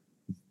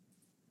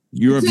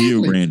 Your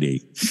view,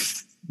 Randy.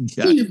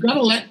 Yeah. You've got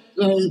to let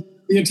the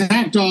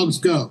attack dogs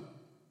go.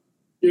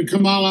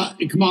 Kamala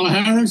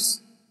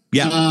Harris.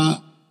 Yeah.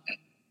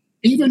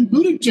 Even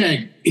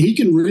Buttigieg, he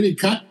can really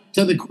cut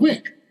to the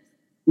quick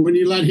when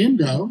you let him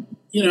go.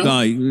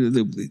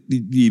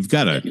 We've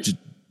got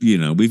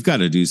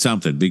to do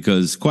something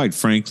because, quite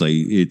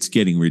frankly, it's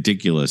getting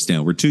ridiculous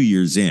now. We're 2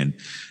 years in,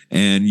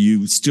 and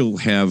you still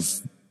have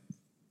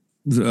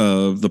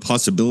the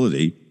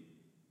possibility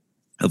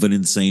of an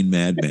insane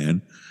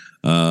madman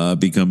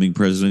becoming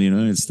president of the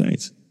United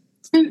States.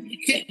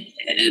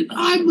 And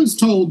I was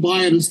told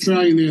by an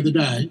Australian the other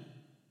day,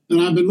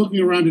 and I've been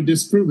looking around to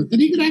disprove it, that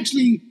he could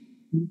actually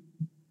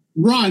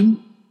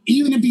run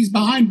even if he's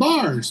behind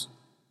bars.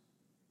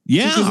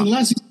 Yeah. Because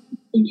unless he's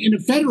in a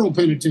federal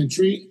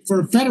penitentiary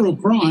for a federal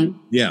crime,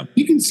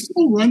 he can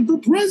still run for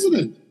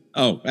president.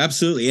 Oh,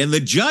 absolutely. And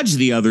the judge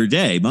the other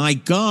day, my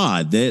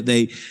God,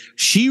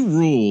 she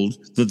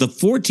ruled that the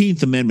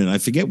 14th Amendment, I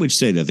forget which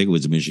state, I think it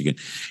was Michigan.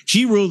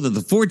 She ruled that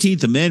the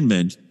 14th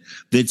Amendment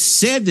that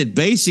said that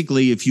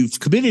basically if you've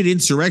committed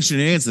insurrection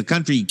against the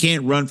country, you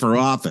can't run for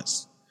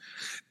office.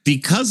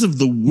 Because of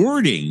the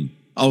wording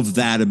of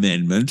that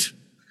amendment,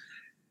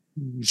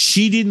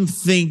 she didn't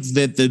think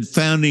that the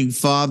founding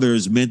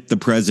fathers meant the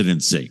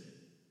presidency.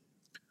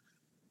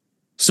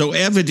 So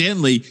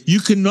evidently, you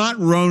cannot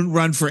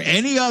run for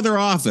any other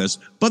office,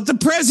 but the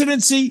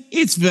presidency,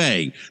 it's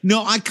vague.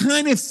 No, I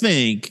kind of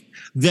think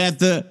that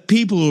the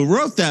people who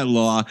wrote that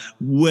law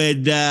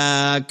would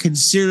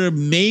consider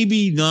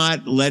maybe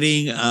not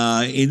letting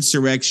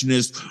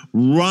insurrectionists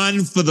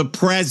run for the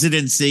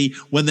presidency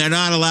when they're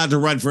not allowed to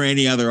run for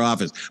any other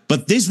office.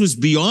 But this was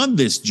beyond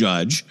this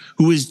judge,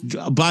 who is,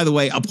 by the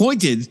way,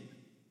 appointed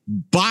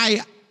by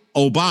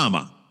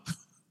Obama.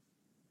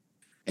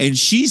 And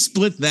she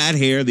split that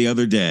hair the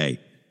other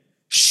day.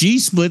 She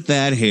split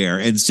that hair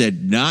and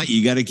said, nah,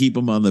 you got to keep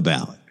him on the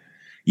ballot.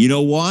 You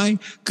know why?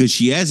 Because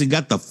she hasn't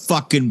got the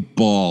fucking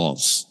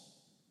balls.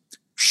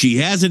 She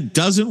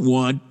doesn't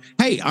want,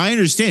 hey, I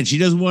understand. She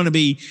doesn't want to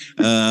be,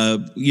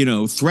 threatened.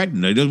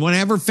 She doesn't want to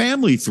have her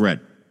family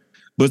threatened.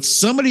 But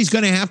somebody's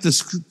going to have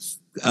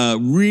to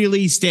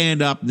really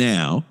stand up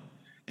now.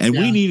 And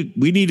we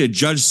need a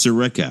Judge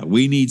Sirica.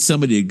 We need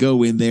somebody to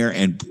go in there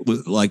and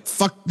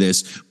fuck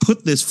this,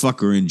 put this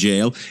fucker in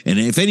jail. And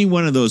if any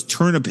one of those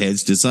turnip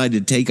heads decide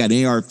to take an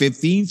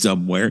AR-15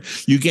 somewhere,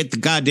 you get the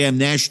goddamn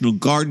National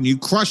Guard and you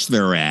crush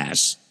their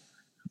ass.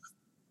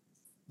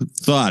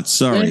 Thoughts?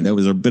 Sorry, that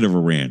was a bit of a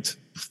rant.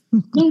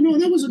 No,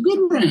 that was a good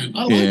rant.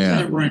 I like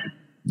that rant.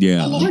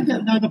 Yeah. I like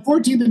that. Now, the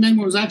 14th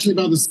Amendment was actually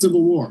about the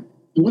Civil War.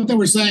 And what they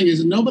were saying is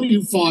that nobody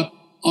who fought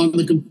for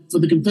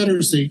the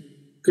Confederacy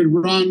could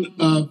run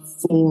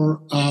for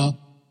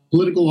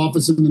political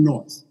office in the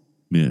North.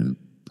 Yeah.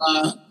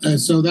 And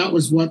so that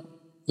was what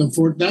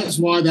that's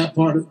why that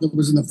part that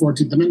was in the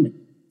 14th Amendment.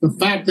 The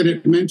fact that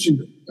it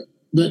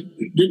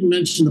didn't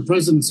mention the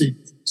presidency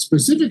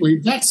specifically,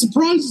 that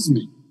surprises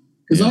me.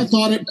 Because I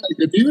thought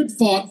if you had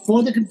fought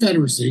for the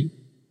Confederacy,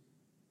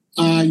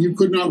 you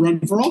could not run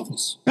for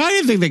office. I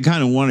didn't think they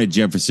kind of wanted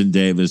Jefferson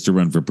Davis to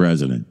run for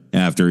president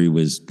after he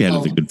was head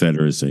of the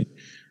Confederacy.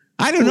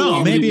 I don't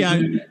know.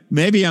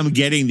 Maybe I'm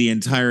getting the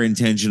entire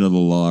intention of the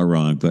law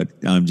wrong, but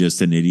I'm just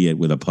an idiot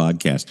with a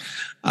podcast.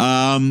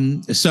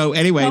 So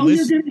anyway,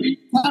 you're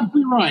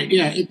exactly right.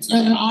 Yeah,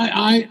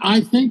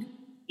 I think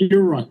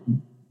you're right.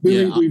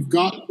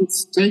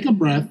 Let's take a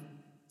breath,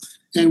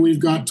 and we've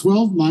got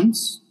 12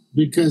 months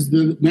because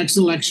the next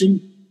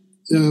election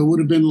would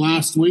have been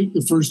last week,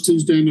 the first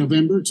Tuesday in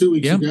November, 2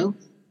 weeks ago.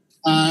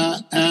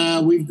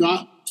 We've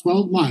got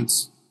 12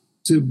 months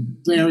to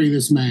bury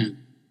this man.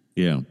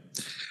 Yeah.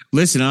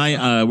 Listen,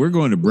 we're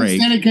going to break.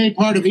 Let's dedicate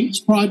part of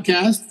each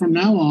podcast from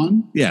now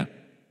on. Yeah.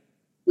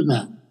 To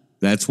that.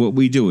 That's what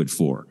we do it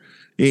for.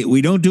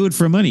 We don't do it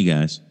for money,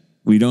 guys.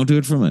 We don't do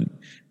it for money.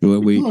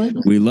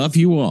 We love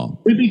you all.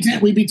 We'd be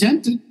tempted. We'd be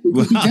tempted.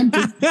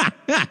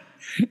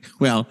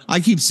 Well, I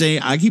keep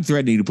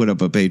threatening to put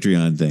up a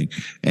Patreon thing,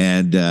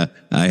 and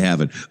I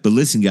haven't. But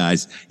listen,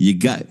 guys, we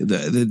got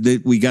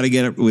to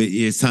get it.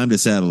 It's time to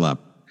saddle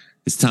up.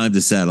 It's time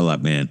to saddle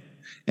up, man.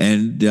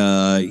 And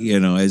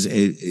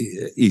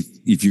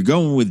if you're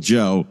going with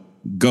Joe,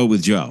 go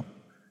with Joe.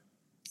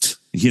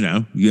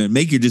 You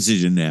make your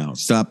decision now.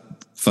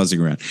 Stop fussing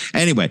around.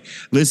 Anyway,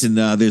 listen.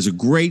 There's a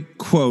great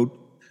quote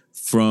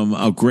from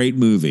a great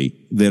movie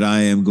that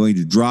I am going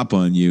to drop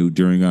on you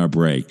during our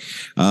break.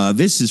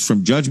 This is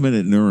from Judgment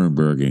at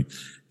Nuremberg,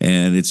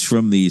 and it's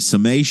from the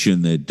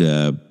summation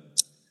that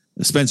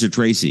Spencer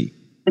Tracy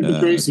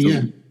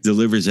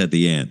delivers at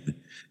the end.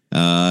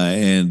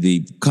 And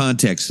the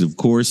context, of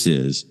course,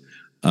 is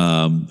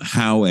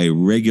how a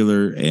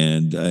regular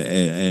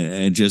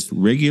and just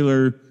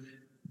regular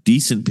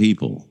decent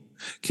people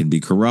can be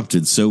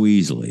corrupted so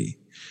easily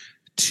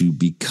to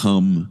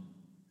become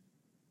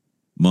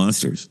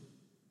monsters.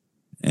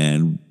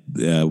 And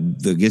I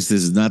guess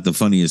this is not the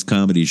funniest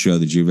comedy show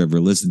that you've ever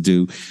listened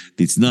to.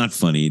 It's not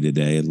funny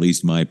today, at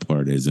least my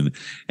part isn't.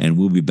 And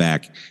we'll be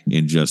back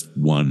in just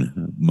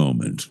one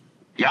moment.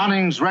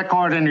 Yanning's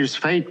record and his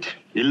fate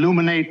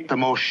illuminate the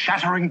most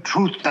shattering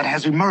truth that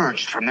has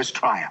emerged from this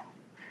trial.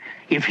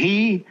 If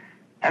he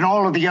and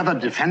all of the other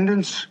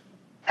defendants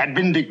had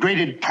been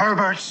degraded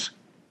perverts,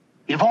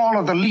 if all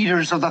of the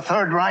leaders of the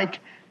Third Reich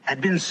had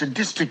been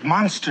sadistic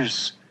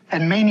monsters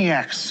and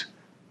maniacs,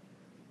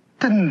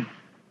 then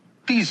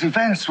these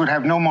events would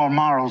have no more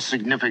moral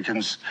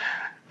significance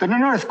than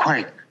an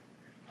earthquake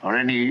or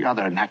any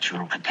other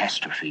natural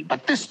catastrophe.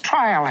 But this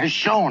trial has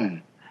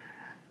shown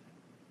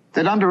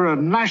that under a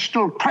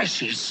national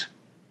crisis,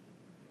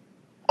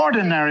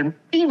 ordinary,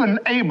 even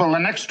able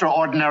and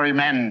extraordinary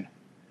men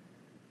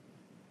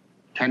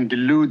can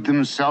delude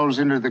themselves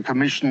into the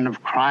commission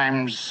of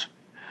crimes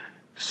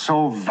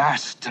so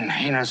vast and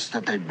heinous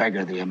that they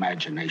beggar the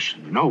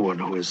imagination. No one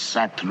who has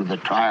sat through the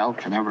trial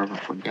can ever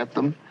forget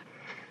them.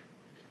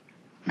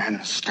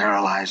 Men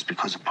sterilized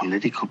because of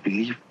political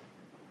belief,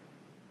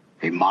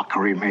 a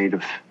mockery made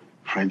of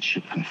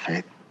friendship and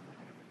faith,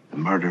 the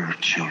murder of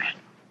children.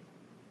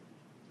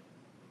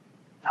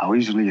 How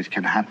easily it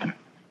can happen.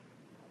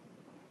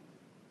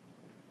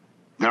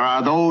 There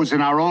are those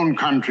in our own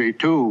country,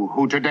 too,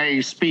 who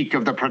today speak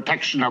of the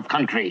protection of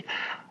country,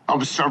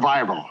 of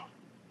survival.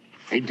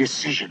 A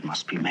decision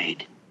must be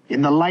made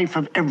in the life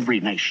of every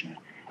nation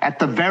at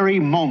the very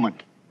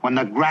moment when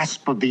the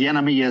grasp of the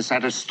enemy is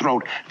at its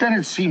throat. Then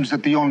it seems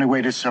that the only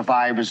way to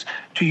survive is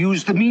to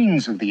use the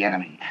means of the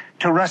enemy,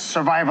 to rest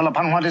survival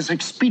upon what is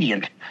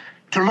expedient,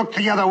 to look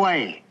the other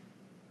way.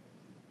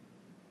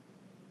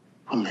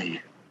 Well,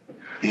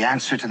 the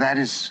answer to that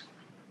is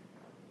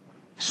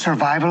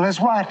survival as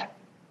what?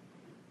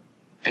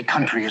 A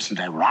country isn't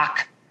a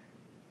rock.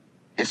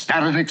 It's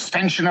not an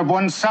extension of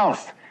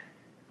oneself.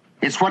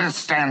 It's what it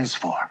stands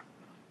for.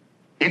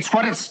 It's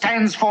what it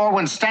stands for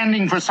when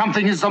standing for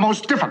something is the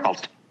most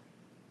difficult.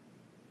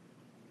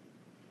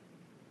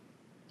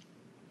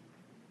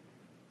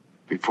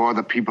 Before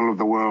the people of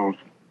the world,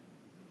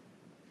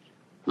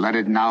 let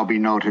it now be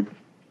noted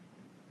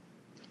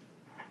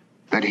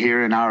that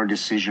here in our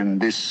decision,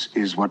 this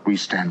is what we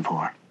stand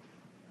for.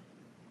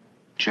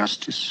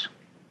 Justice,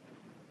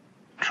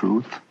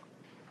 truth,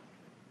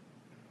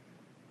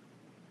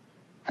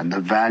 and the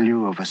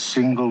value of a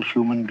single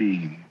human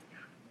being.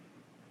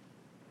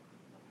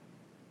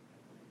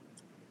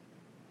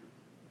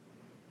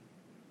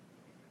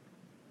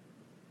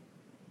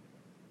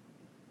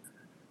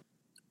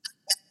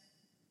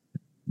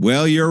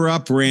 Well, you're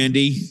up,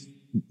 Randy.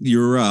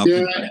 You're up.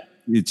 Yeah.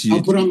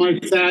 I'll put on my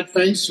sad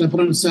face. I put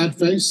on a sad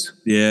face.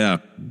 Yeah.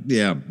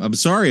 I'm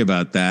sorry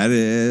about that.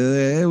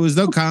 It was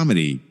no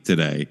comedy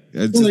today.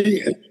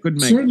 Certainly,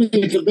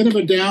 it's a bit of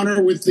a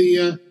downer with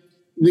the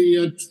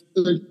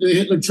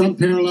Hitler-Trump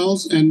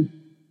parallels, and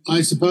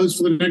I suppose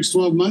for the next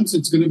 12 months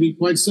it's going to be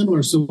quite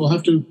similar. So we'll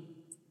have to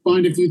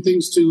find a few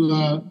things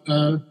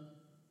to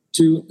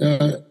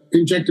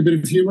inject a bit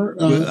of humor.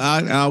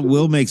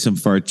 We'll make some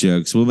fart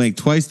jokes. We'll make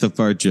twice the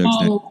fart jokes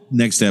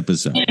next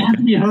episode. They have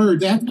to be heard.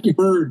 They have to be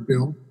heard,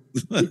 Bill.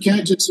 You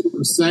can't just sort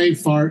of say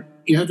fart.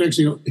 You have to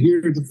actually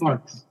hear the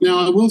fart.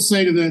 Now, I will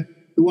say to the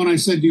one I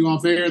said to you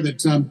off air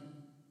that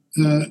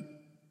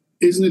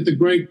isn't it the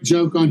great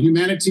joke on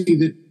humanity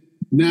that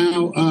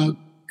now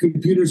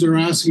computers are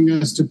asking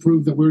us to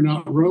prove that we're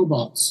not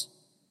robots?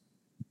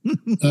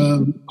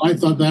 I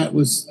thought that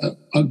was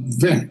a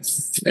very,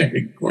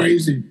 very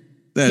crazy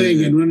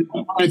thing. And when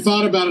I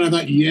thought about it, I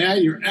thought, yeah,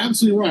 you're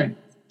absolutely right.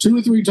 2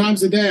 or 3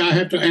 times a day, I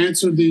have to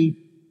answer the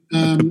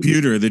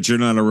computer that you're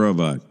not a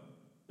robot.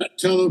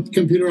 Tell the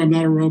computer I'm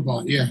not a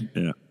robot. Yeah.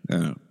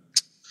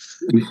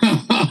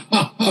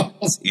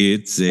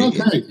 It's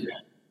okay.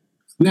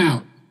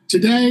 Now,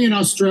 today in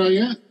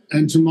Australia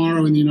and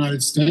tomorrow in the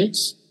United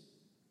States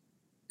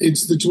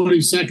It's the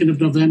 22nd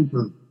of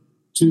November,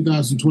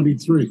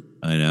 2023.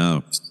 I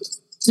know.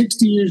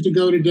 60 years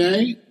ago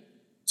today,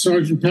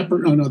 Sergeant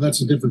Pepper. Oh, no, that's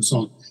a different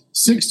song.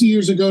 60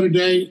 years ago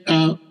today,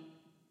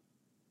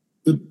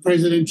 the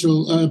President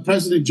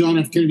John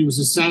F. Kennedy was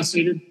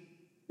assassinated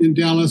in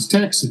Dallas,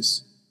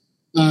 Texas.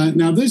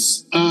 Now,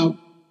 this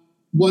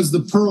was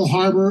the Pearl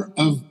Harbor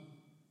of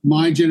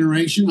my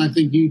generation. I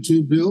think you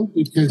too, Bill,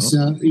 because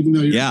even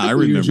though you're I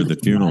remember the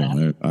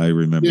funeral. I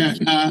remember.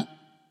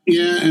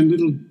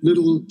 And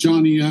little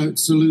Johnny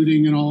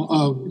saluting and all.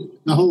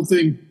 The whole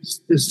thing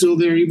is still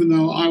there, even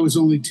though I was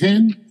only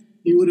 10.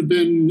 You would have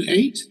been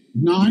 8,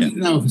 9,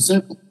 no,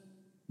 7.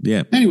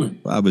 Yeah. Anyway,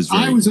 I was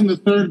in the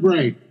 3rd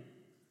grade.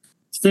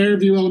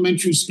 Fairview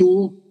Elementary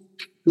School,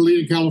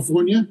 Goleta,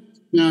 California.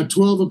 Now,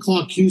 12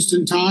 o'clock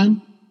Houston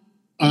time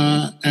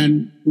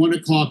and 1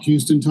 o'clock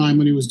Houston time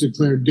when he was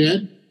declared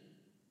dead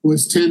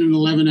was 10 and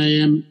 11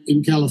 a.m.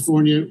 in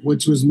California,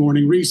 which was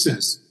morning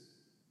recess.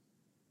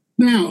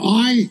 Now,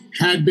 I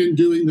had been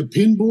doing the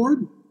pin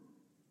board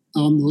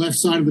on the left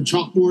side of the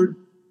chalkboard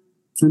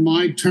for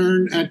my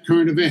turn at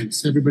current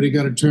events. Everybody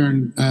got a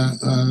turn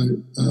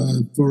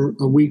for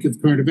a week of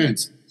current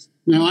events.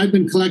 Now, I've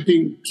been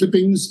collecting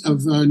clippings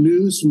of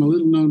news from a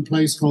little-known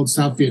place called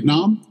South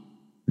Vietnam,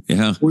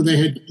 where they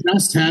had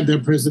just had their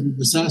president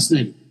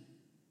assassinated.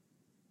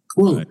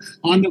 Quote,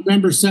 on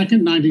November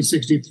 2nd,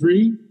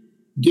 1963,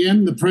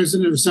 Diem, the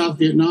president of South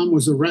Vietnam,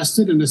 was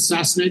arrested and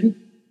assassinated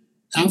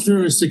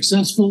after a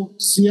successful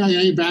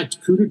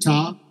CIA-backed coup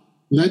d'etat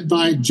led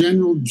by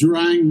General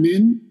Duong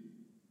Minh.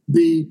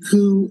 The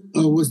coup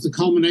was the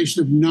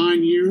culmination of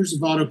 9 years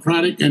of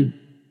autocratic and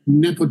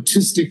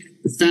nepotistic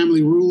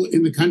family rule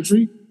in the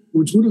country,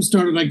 which would have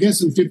started, I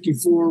guess, in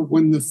 54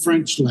 when the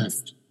French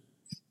left.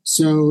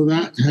 So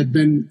that had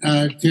been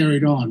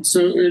carried on. So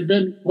it had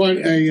been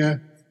quite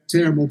a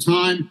terrible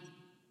time.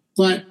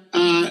 But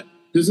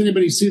does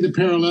anybody see the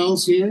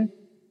parallels here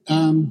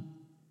and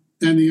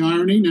the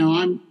irony?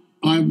 Now,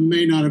 I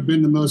may not have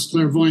been the most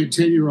clairvoyant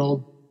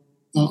 10-year-old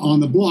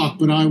on the block,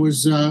 but I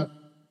was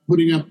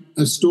putting up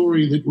a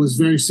story that was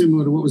very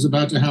similar to what was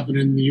about to happen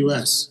in the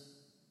U.S.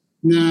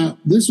 Now,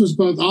 this was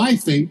both, I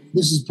think,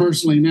 this is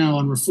personally now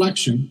on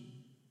reflection,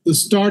 the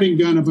starting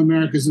gun of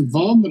America's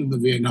involvement in the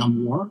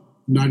Vietnam War,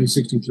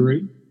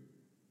 1963,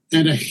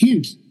 and a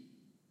hint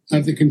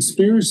at the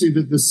conspiracy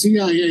that the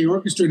CIA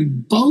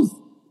orchestrated both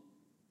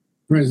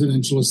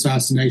presidential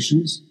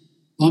assassinations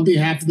on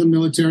behalf of the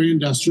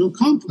military-industrial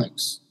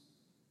complex,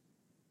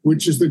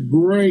 which is the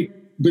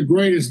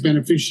greatest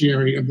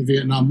beneficiary of the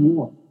Vietnam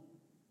War.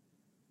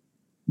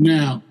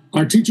 Now,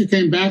 our teacher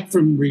came back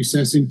from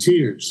recess in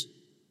tears,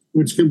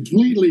 which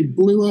completely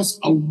blew us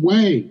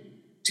away.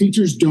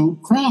 Teachers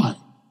don't cry.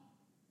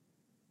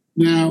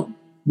 Now,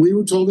 we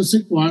were told to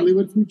sit quietly,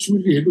 which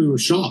we did. We were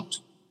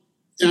shocked.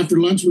 After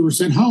lunch, we were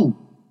sent home.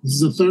 This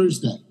is a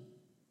Thursday.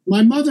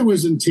 My mother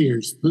was in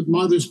tears, but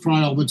mothers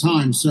cry all the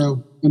time,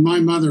 and my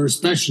mother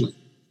especially.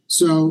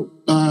 So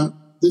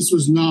this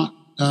was not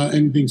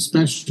anything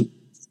special.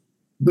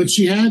 But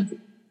she had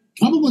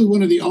probably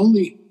one of the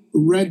only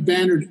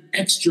red-bannered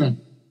extra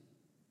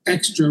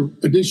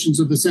editions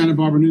of the Santa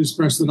Barbara News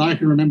Press that I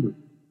can remember,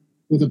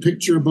 with a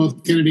picture of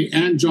both Kennedy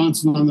and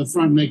Johnson on the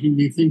front, making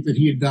me think that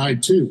he had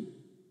died too.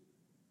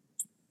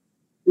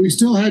 We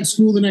still had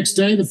school the next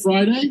day, the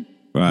Friday.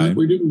 Right. But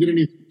we didn't get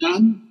anything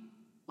done.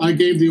 I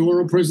gave the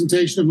oral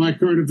presentation of my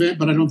current event,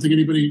 but I don't think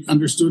anybody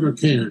understood or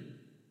cared.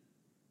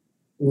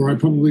 Or I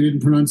probably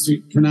didn't pronounce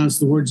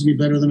the words any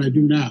better than I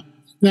do now.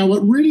 Now,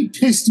 what really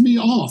pissed me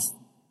off,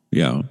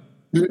 and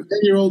a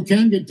 10-year-old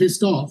can get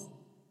pissed off,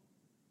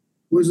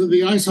 was that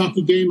the ice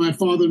hockey game my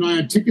father and I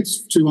had tickets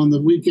to on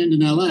the weekend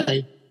in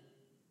L.A.,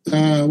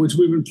 which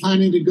we've been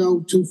planning to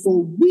go to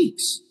for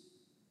weeks,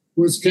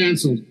 was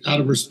canceled out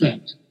of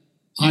respect.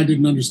 I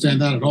didn't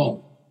understand that at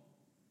all.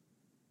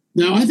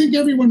 Now, I think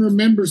everyone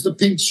remembers the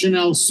pink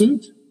Chanel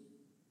suit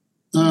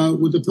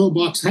with the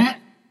pillbox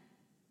hat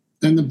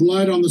and the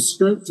blood on the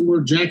skirt from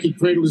where Jackie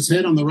cradled his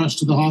head on the rush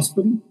to the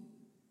hospital.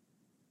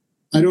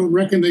 I don't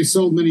reckon they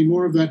sold many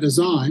more of that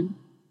design,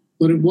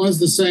 but it was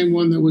the same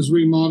one that was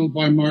remodeled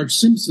by Marge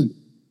Simpson,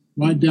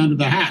 right down to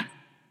the hat,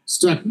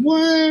 stuck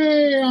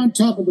way on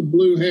top of the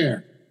blue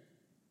hair.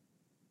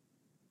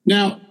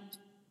 Now,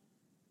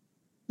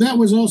 that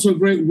was also a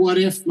great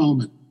what-if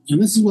moment,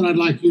 and this is what I'd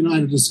like you and I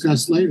to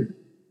discuss later.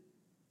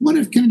 What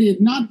if Kennedy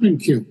had not been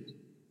killed?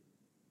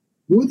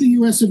 Would the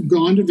U.S. have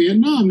gone to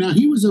Vietnam? Now,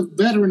 he was a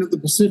veteran of the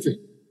Pacific.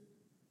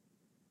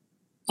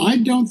 I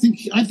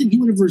think he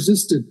would have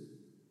resisted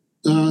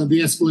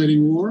the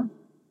escalating war.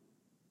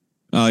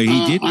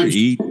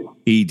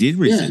 He did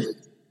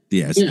resist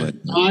the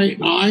escalating war.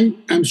 I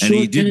am sure.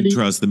 And he didn't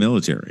trust the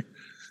military.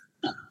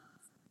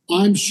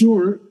 I'm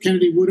sure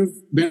Kennedy would have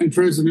been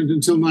president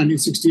until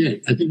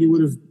 1968. I think he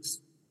would have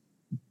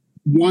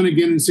won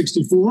again in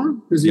 64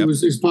 because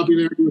his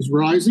popularity was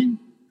rising.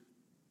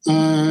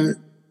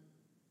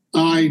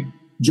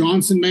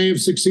 Johnson may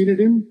have succeeded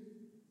him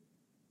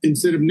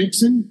instead of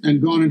Nixon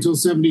and gone until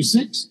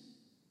 76,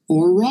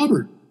 or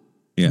Robert,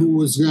 who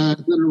was going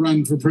to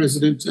run for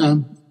president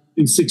in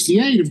in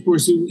 '68, of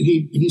course,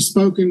 he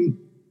spoke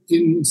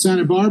in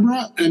Santa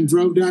Barbara and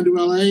drove down to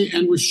L.A.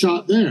 and was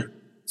shot there.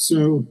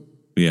 So,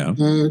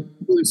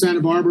 in Santa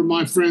Barbara,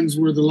 my friends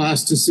were the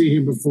last to see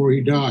him before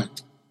he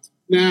died.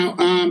 Now,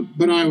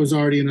 but I was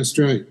already in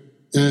Australia.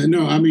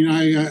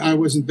 I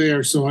wasn't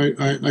there, so I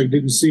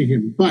didn't see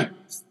him. But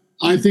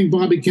I think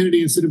Bobby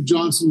Kennedy, instead of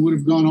Johnson, would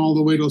have gone all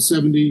the way till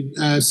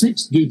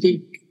 76. Do you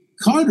think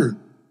Carter,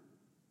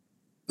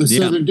 a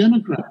Southern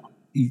Democrat,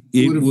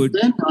 would have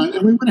been right?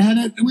 And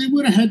we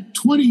would have had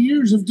 20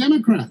 years of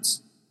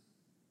Democrats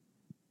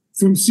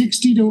from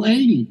 60 to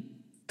 80.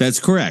 That's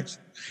correct.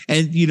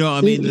 And,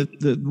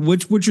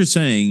 what you're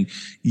saying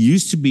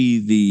used to be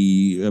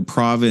the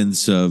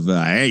province of,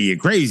 hey, you're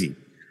crazy.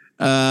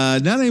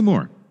 Not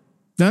anymore.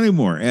 Not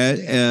anymore.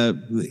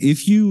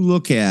 If you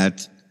look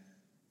at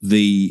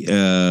the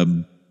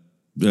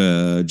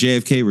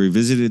JFK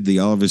Revisited, the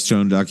Oliver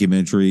Stone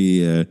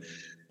documentary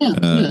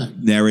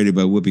narrated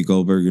by Whoopi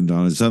Goldberg and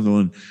Donna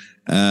Sutherland,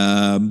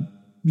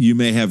 you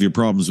may have your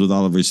problems with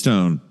Oliver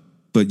Stone,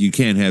 but you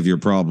can't have your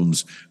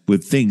problems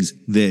with things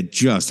that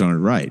just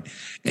aren't right.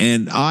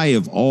 And I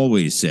have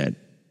always said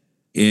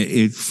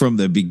from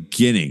the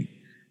beginning,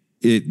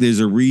 there's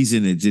a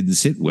reason it didn't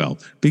sit well,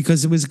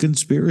 because it was a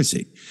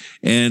conspiracy.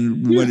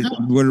 And what it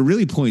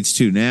really points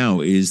to now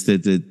is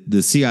that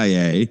the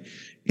CIA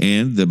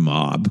and the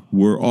mob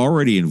were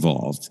already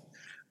involved.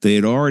 They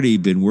had already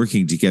been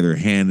working together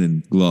hand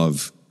in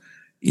glove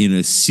in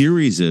a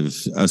series of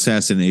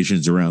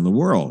assassinations around the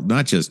world,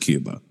 not just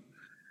Cuba.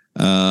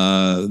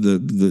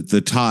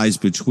 The ties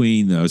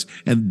between those,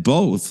 and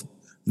both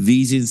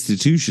these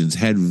institutions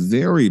had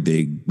very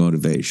big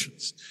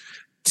motivations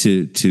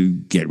to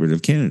get rid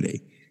of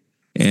Kennedy.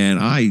 And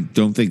I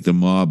don't think the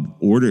mob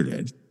ordered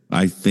it.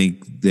 I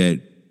think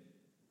that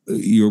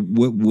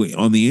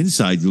on the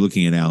inside, you're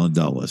looking at Allen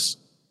Dulles,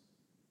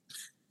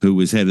 who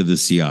was head of the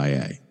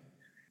CIA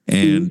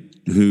and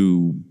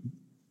who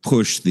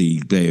pushed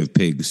the Bay of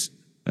Pigs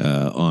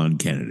on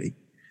Kennedy.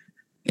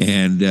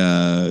 And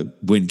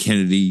when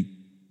Kennedy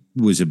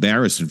was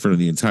embarrassed in front of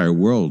the entire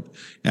world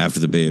after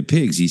the Bay of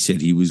Pigs, he said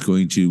he was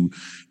going to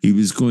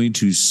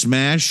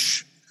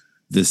smash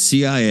the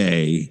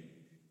CIA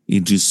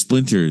into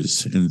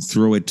splinters and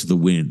throw it to the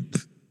wind.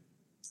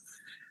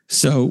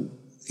 So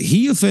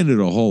he offended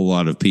a whole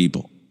lot of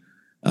people,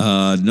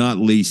 not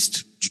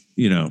least,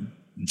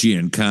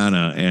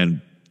 Giancana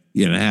and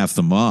half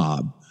the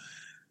mob.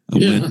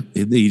 When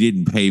he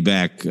didn't pay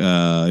back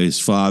his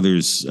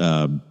father's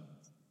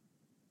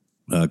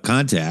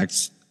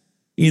contacts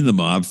in the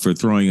mob for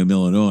throwing him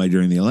Illinois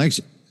during the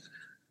election.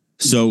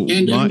 So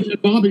and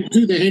Bobby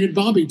too. They hated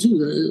Bobby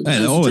too.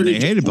 And they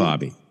hated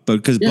Bobby, but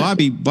because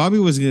Bobby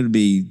wasn't going to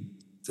be,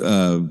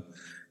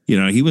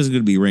 he wasn't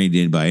going to be reined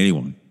in by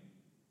anyone.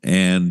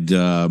 And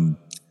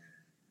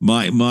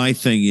my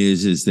thing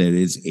is that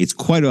it's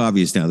quite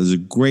obvious now. There's a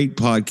great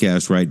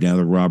podcast right now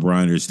that Rob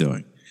Reiner's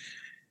doing,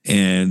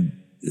 and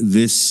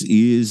this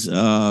is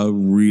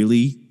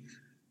really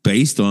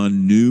based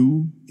on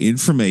new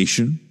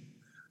information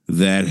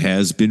that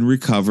has been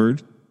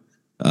recovered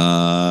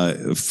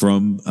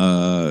from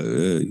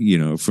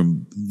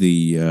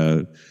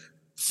the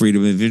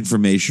Freedom of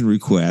Information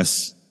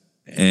requests,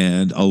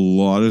 and a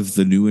lot of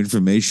the new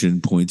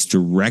information points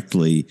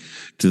directly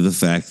to the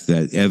fact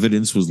that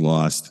evidence was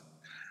lost,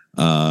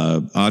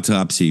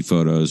 autopsy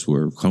photos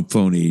were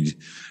phonied.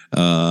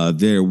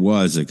 There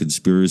was a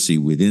conspiracy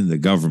within the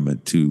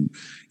government to,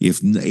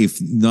 if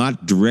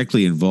not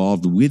directly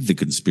involved with the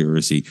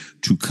conspiracy,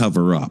 to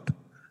cover up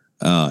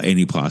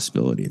any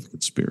possibility of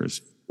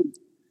conspiracy.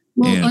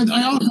 Well,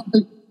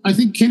 I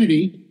think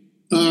Kennedy,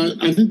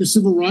 I think the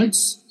civil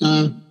rights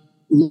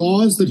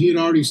laws that he had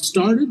already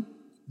started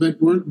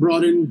but weren't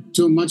brought in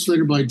till much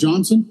later by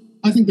Johnson,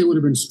 I think they would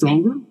have been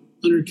stronger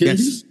under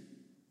Kennedy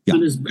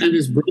and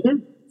his brother.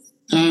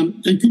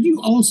 And could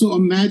you also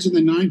imagine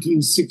the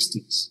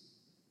 1960s,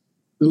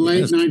 the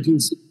late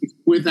 1960s,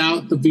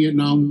 without the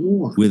Vietnam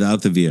War?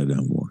 Without the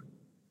Vietnam War.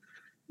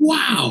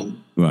 Wow.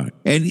 Right.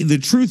 And the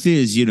truth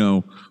is,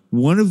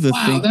 one of the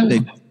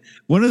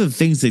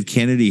things that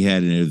Kennedy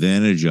had an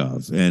advantage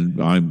of,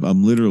 and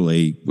I'm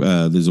literally,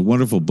 there's a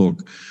wonderful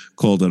book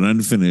called An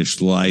Unfinished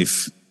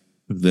Life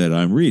that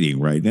I'm reading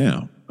right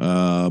now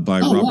by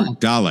Robert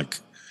Dallek,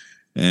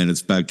 and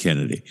it's about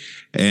Kennedy.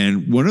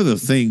 And one of the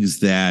things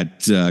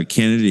that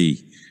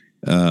Kennedy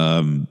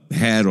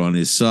had on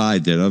his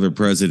side that other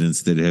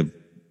presidents that have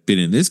been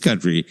in this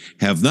country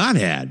have not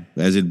had,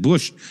 as in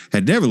Bush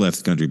had never left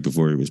the country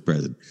before he was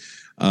president.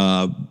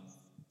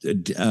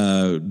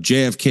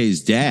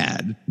 JFK's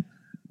dad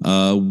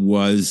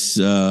was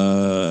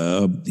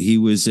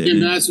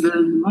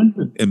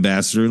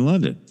ambassador in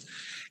London,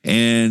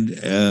 and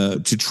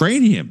to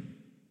train him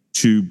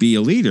to be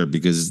a leader,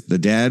 because the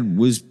dad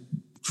was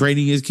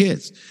training his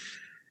kids,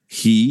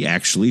 he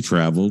actually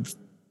traveled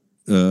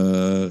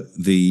the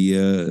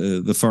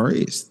Far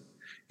East.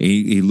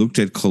 He looked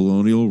at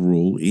colonial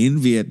rule in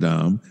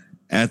Vietnam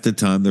at the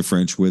time the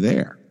French were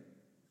there,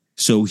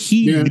 so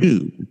he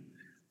knew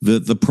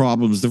the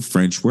problems the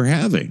French were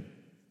having.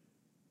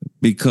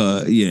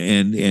 because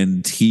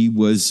and he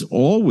was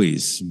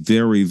always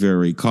very,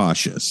 very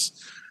cautious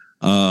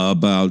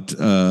about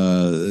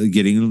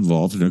getting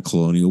involved in a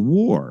colonial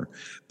war.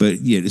 But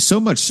so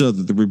much so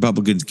that the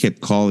Republicans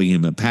kept calling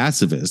him a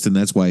pacifist, and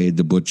that's why he had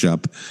to butch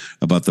up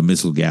about the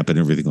missile gap and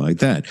everything like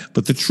that.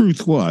 But the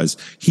truth was,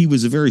 he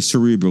was a very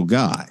cerebral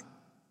guy,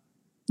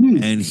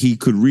 and he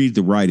could read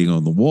the writing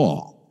on the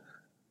wall.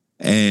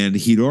 And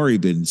he'd already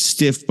been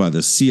stiffed by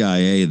the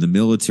CIA and the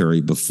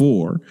military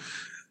before.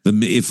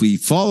 If we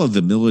followed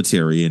the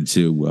military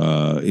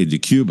into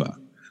Cuba,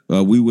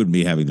 we wouldn't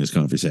be having this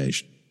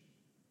conversation.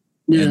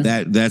 Yeah.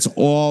 And that's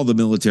all the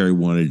military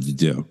wanted to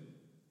do,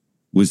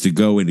 was to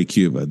go into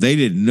Cuba. They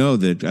didn't know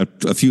that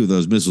a few of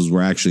those missiles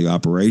were actually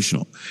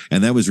operational.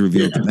 And that was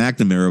revealed to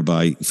McNamara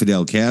by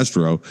Fidel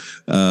Castro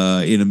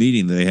in a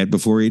meeting that they had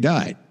before he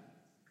died.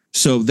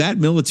 So that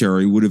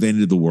military would have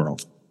ended the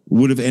world.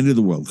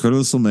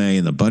 Curtis LeMay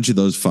and a bunch of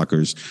those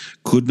fuckers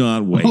could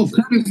not wait. Oh,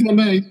 Curtis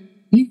LeMay,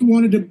 he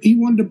wanted to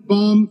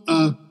bomb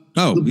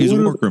he's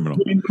a war criminal.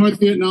 In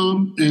North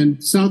Vietnam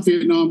and South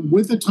Vietnam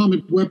with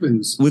atomic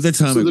weapons.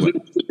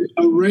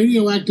 A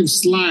radioactive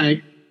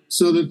slag,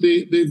 so that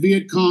the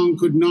Viet Cong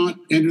could not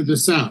enter the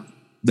South.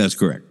 That's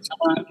correct.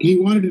 He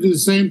wanted to do the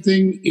same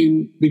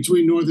thing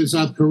between North and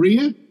South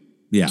Korea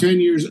 10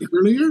 years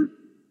earlier.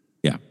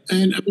 Yeah.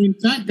 And I mean,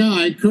 that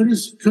guy,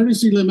 Curtis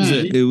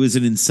LeMay. It was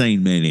an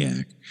insane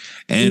maniac.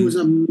 And he was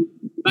a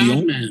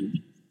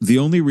madman. The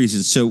only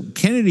reason, so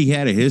Kennedy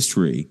had a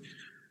history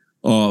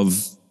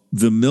of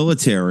the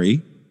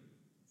military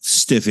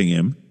stiffing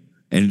him,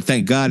 and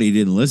thank God he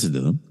didn't listen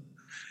to them.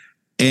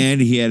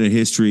 And he had a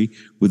history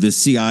with the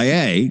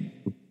CIA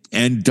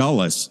and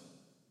Dulles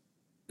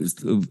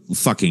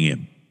fucking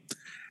him.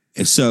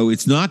 And so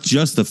it's not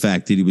just the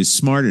fact that he was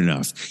smart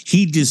enough.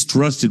 He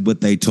distrusted what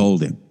they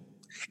told him.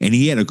 And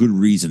he had a good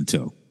reason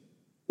to.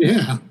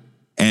 Yeah.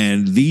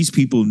 And these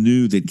people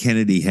knew that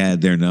Kennedy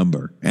had their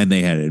number. And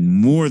they had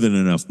more than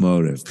enough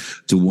motive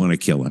to want to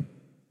kill him.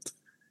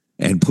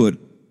 And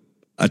put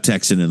a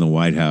Texan in the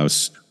White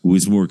House who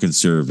was more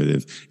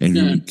conservative and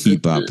who would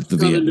keep up the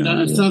Vietnam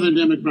War. Southern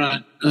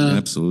Democrat.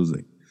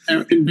 Absolutely.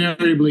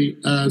 Invariably,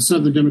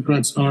 Southern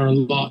Democrats are a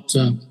lot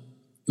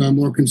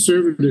more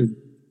conservative.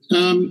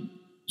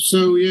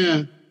 So,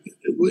 yeah,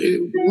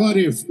 what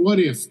if?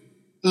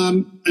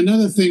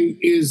 Another thing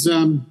is,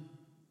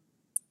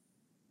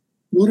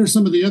 what are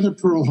some of the other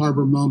Pearl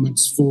Harbor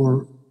moments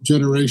for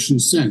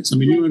generations since? I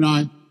mean, you and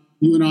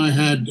I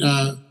had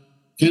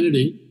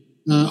Kennedy.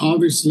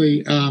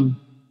 Obviously,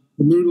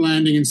 the moon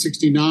landing in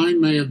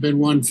 '69 may have been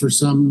one for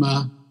some.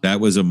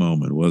 That was a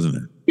moment, wasn't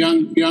it?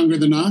 Younger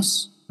than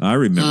us. I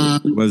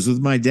remember. It was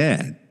with my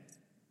dad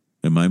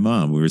and my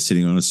mom. We were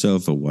sitting on a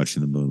sofa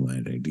watching the moon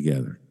landing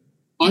together.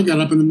 I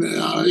got up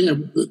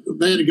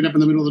they had to get up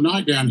in the middle of the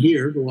night down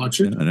here to watch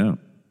it. Yeah, I know.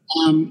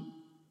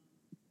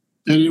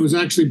 And it was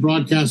actually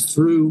broadcast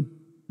through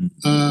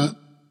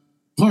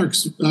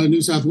Parks,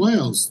 New South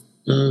Wales.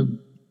 The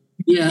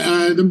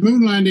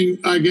moon landing,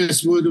 I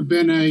guess, would have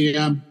been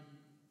a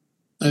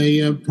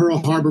Pearl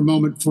Harbor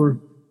moment for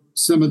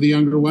some of the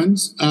younger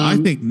ones. I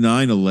think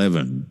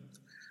 9/11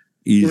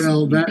 is.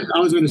 Well, I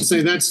was going to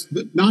say that's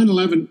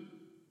 9/11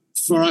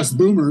 for us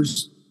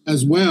boomers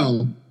as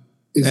well.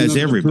 As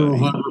everybody,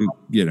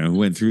 who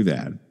went through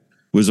that,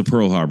 was a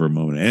Pearl Harbor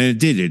moment. And it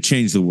did. It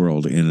changed the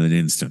world in an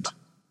instant.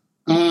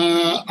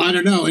 I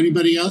don't know.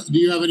 Anybody else? Do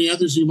you have any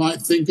others you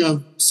might think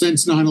of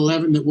since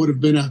 9/11 that would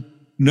have been a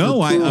No,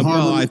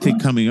 I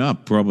think coming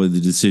up, probably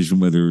the decision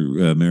whether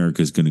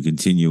America is going to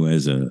continue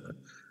as a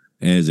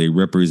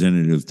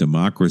representative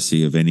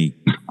democracy of any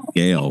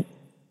scale.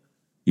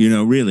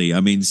 Really,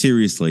 I mean,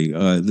 seriously,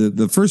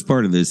 the first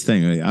part of this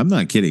thing, I'm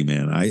not kidding,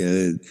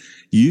 man.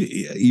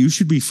 You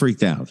should be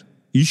freaked out.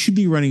 You should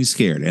be running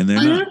scared, and they're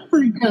not. I am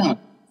freaked out,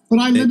 but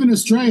I live in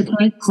Australia.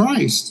 Thank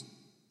Christ.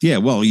 Yeah,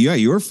 well,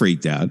 you're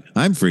freaked out.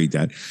 I'm freaked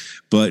out,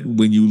 but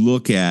when you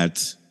look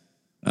at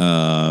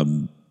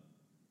the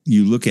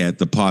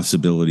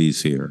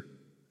possibilities here,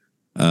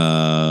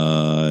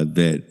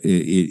 that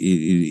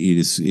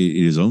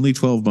it is only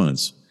 12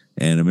 months,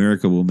 and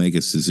America will make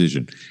its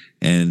decision,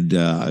 and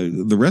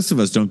the rest of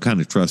us don't kind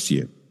of trust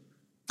you.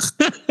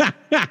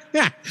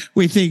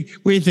 we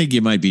think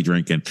you might be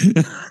drinking,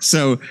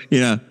 so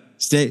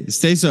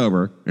stay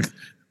sober.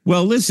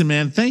 Well, listen,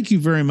 man, thank you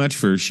very much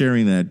for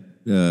sharing that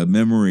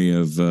memory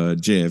of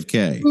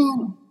JFK.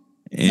 Well,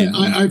 and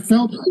I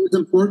felt it was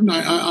important.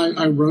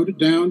 I wrote it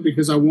down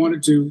because I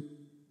wanted to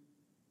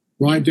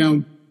write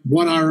down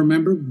what I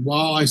remember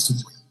while I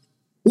still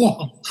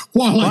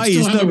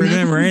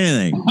remember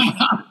anything.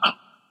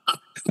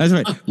 That's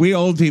right. We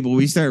old people,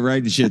 we start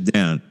writing shit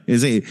down.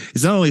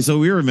 It's not only so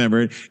we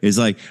remember it. It's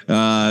like,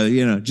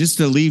 just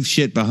to leave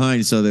shit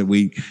behind so that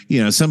we,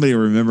 somebody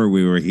will remember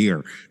we were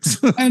here.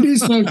 And his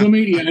social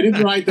media. I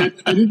did write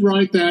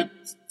that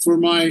for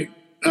my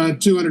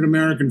 200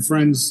 American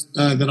friends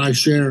that I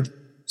share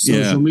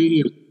social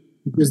media,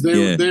 because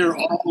they're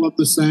all of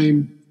the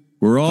same.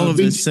 We're all of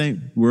the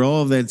same. We're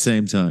all of that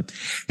same time.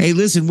 Hey,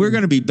 listen, we're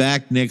going to be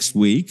back next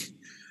week.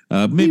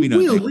 Maybe not.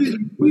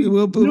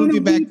 We'll be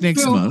back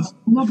next month.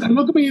 Look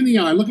at me in the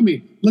eye. Look at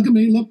me. Look at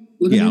me. Look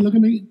at me. Look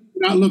at me.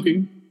 You're not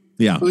looking.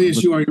 Yeah. Oh,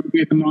 yes, you are. You're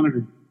looking at the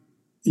monitor.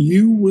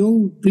 You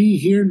will be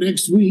here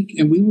next week,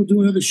 and we will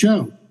do another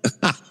show.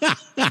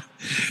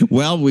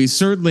 Well, we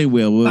certainly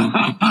will.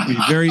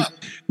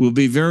 We'll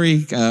be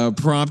very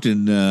prompt,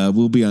 and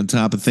we'll be on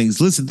top of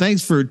things. Listen,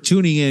 thanks for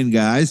tuning in,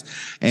 guys,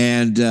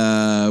 and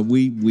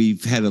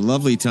we've had a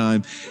lovely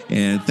time.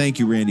 And thank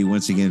you, Randy,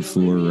 once again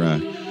for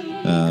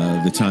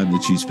the time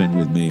that you spend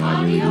with me.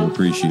 I really do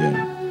appreciate it.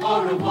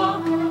 Au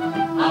revoir,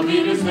 I'll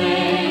be the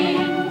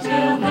same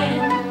till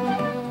then.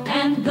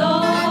 And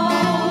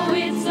though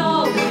it's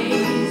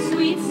always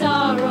sweet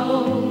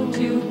sorrow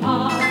to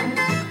part,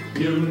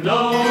 you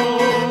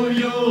know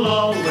you'll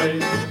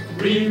always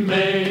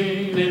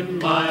remain in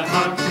my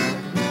heart.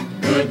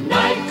 Good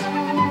night,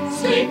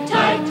 sleep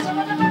tight,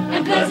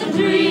 and pleasant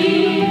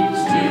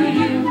dreams to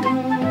you.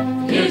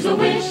 Here's a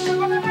wish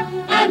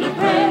and a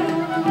prayer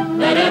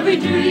that every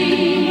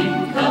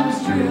dream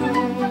comes true.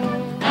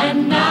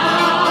 And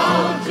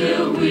now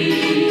till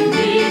we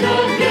meet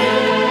again,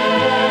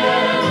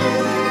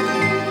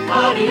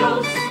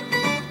 adios,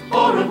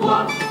 au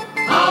revoir,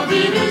 auf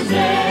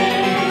Wiedersehen.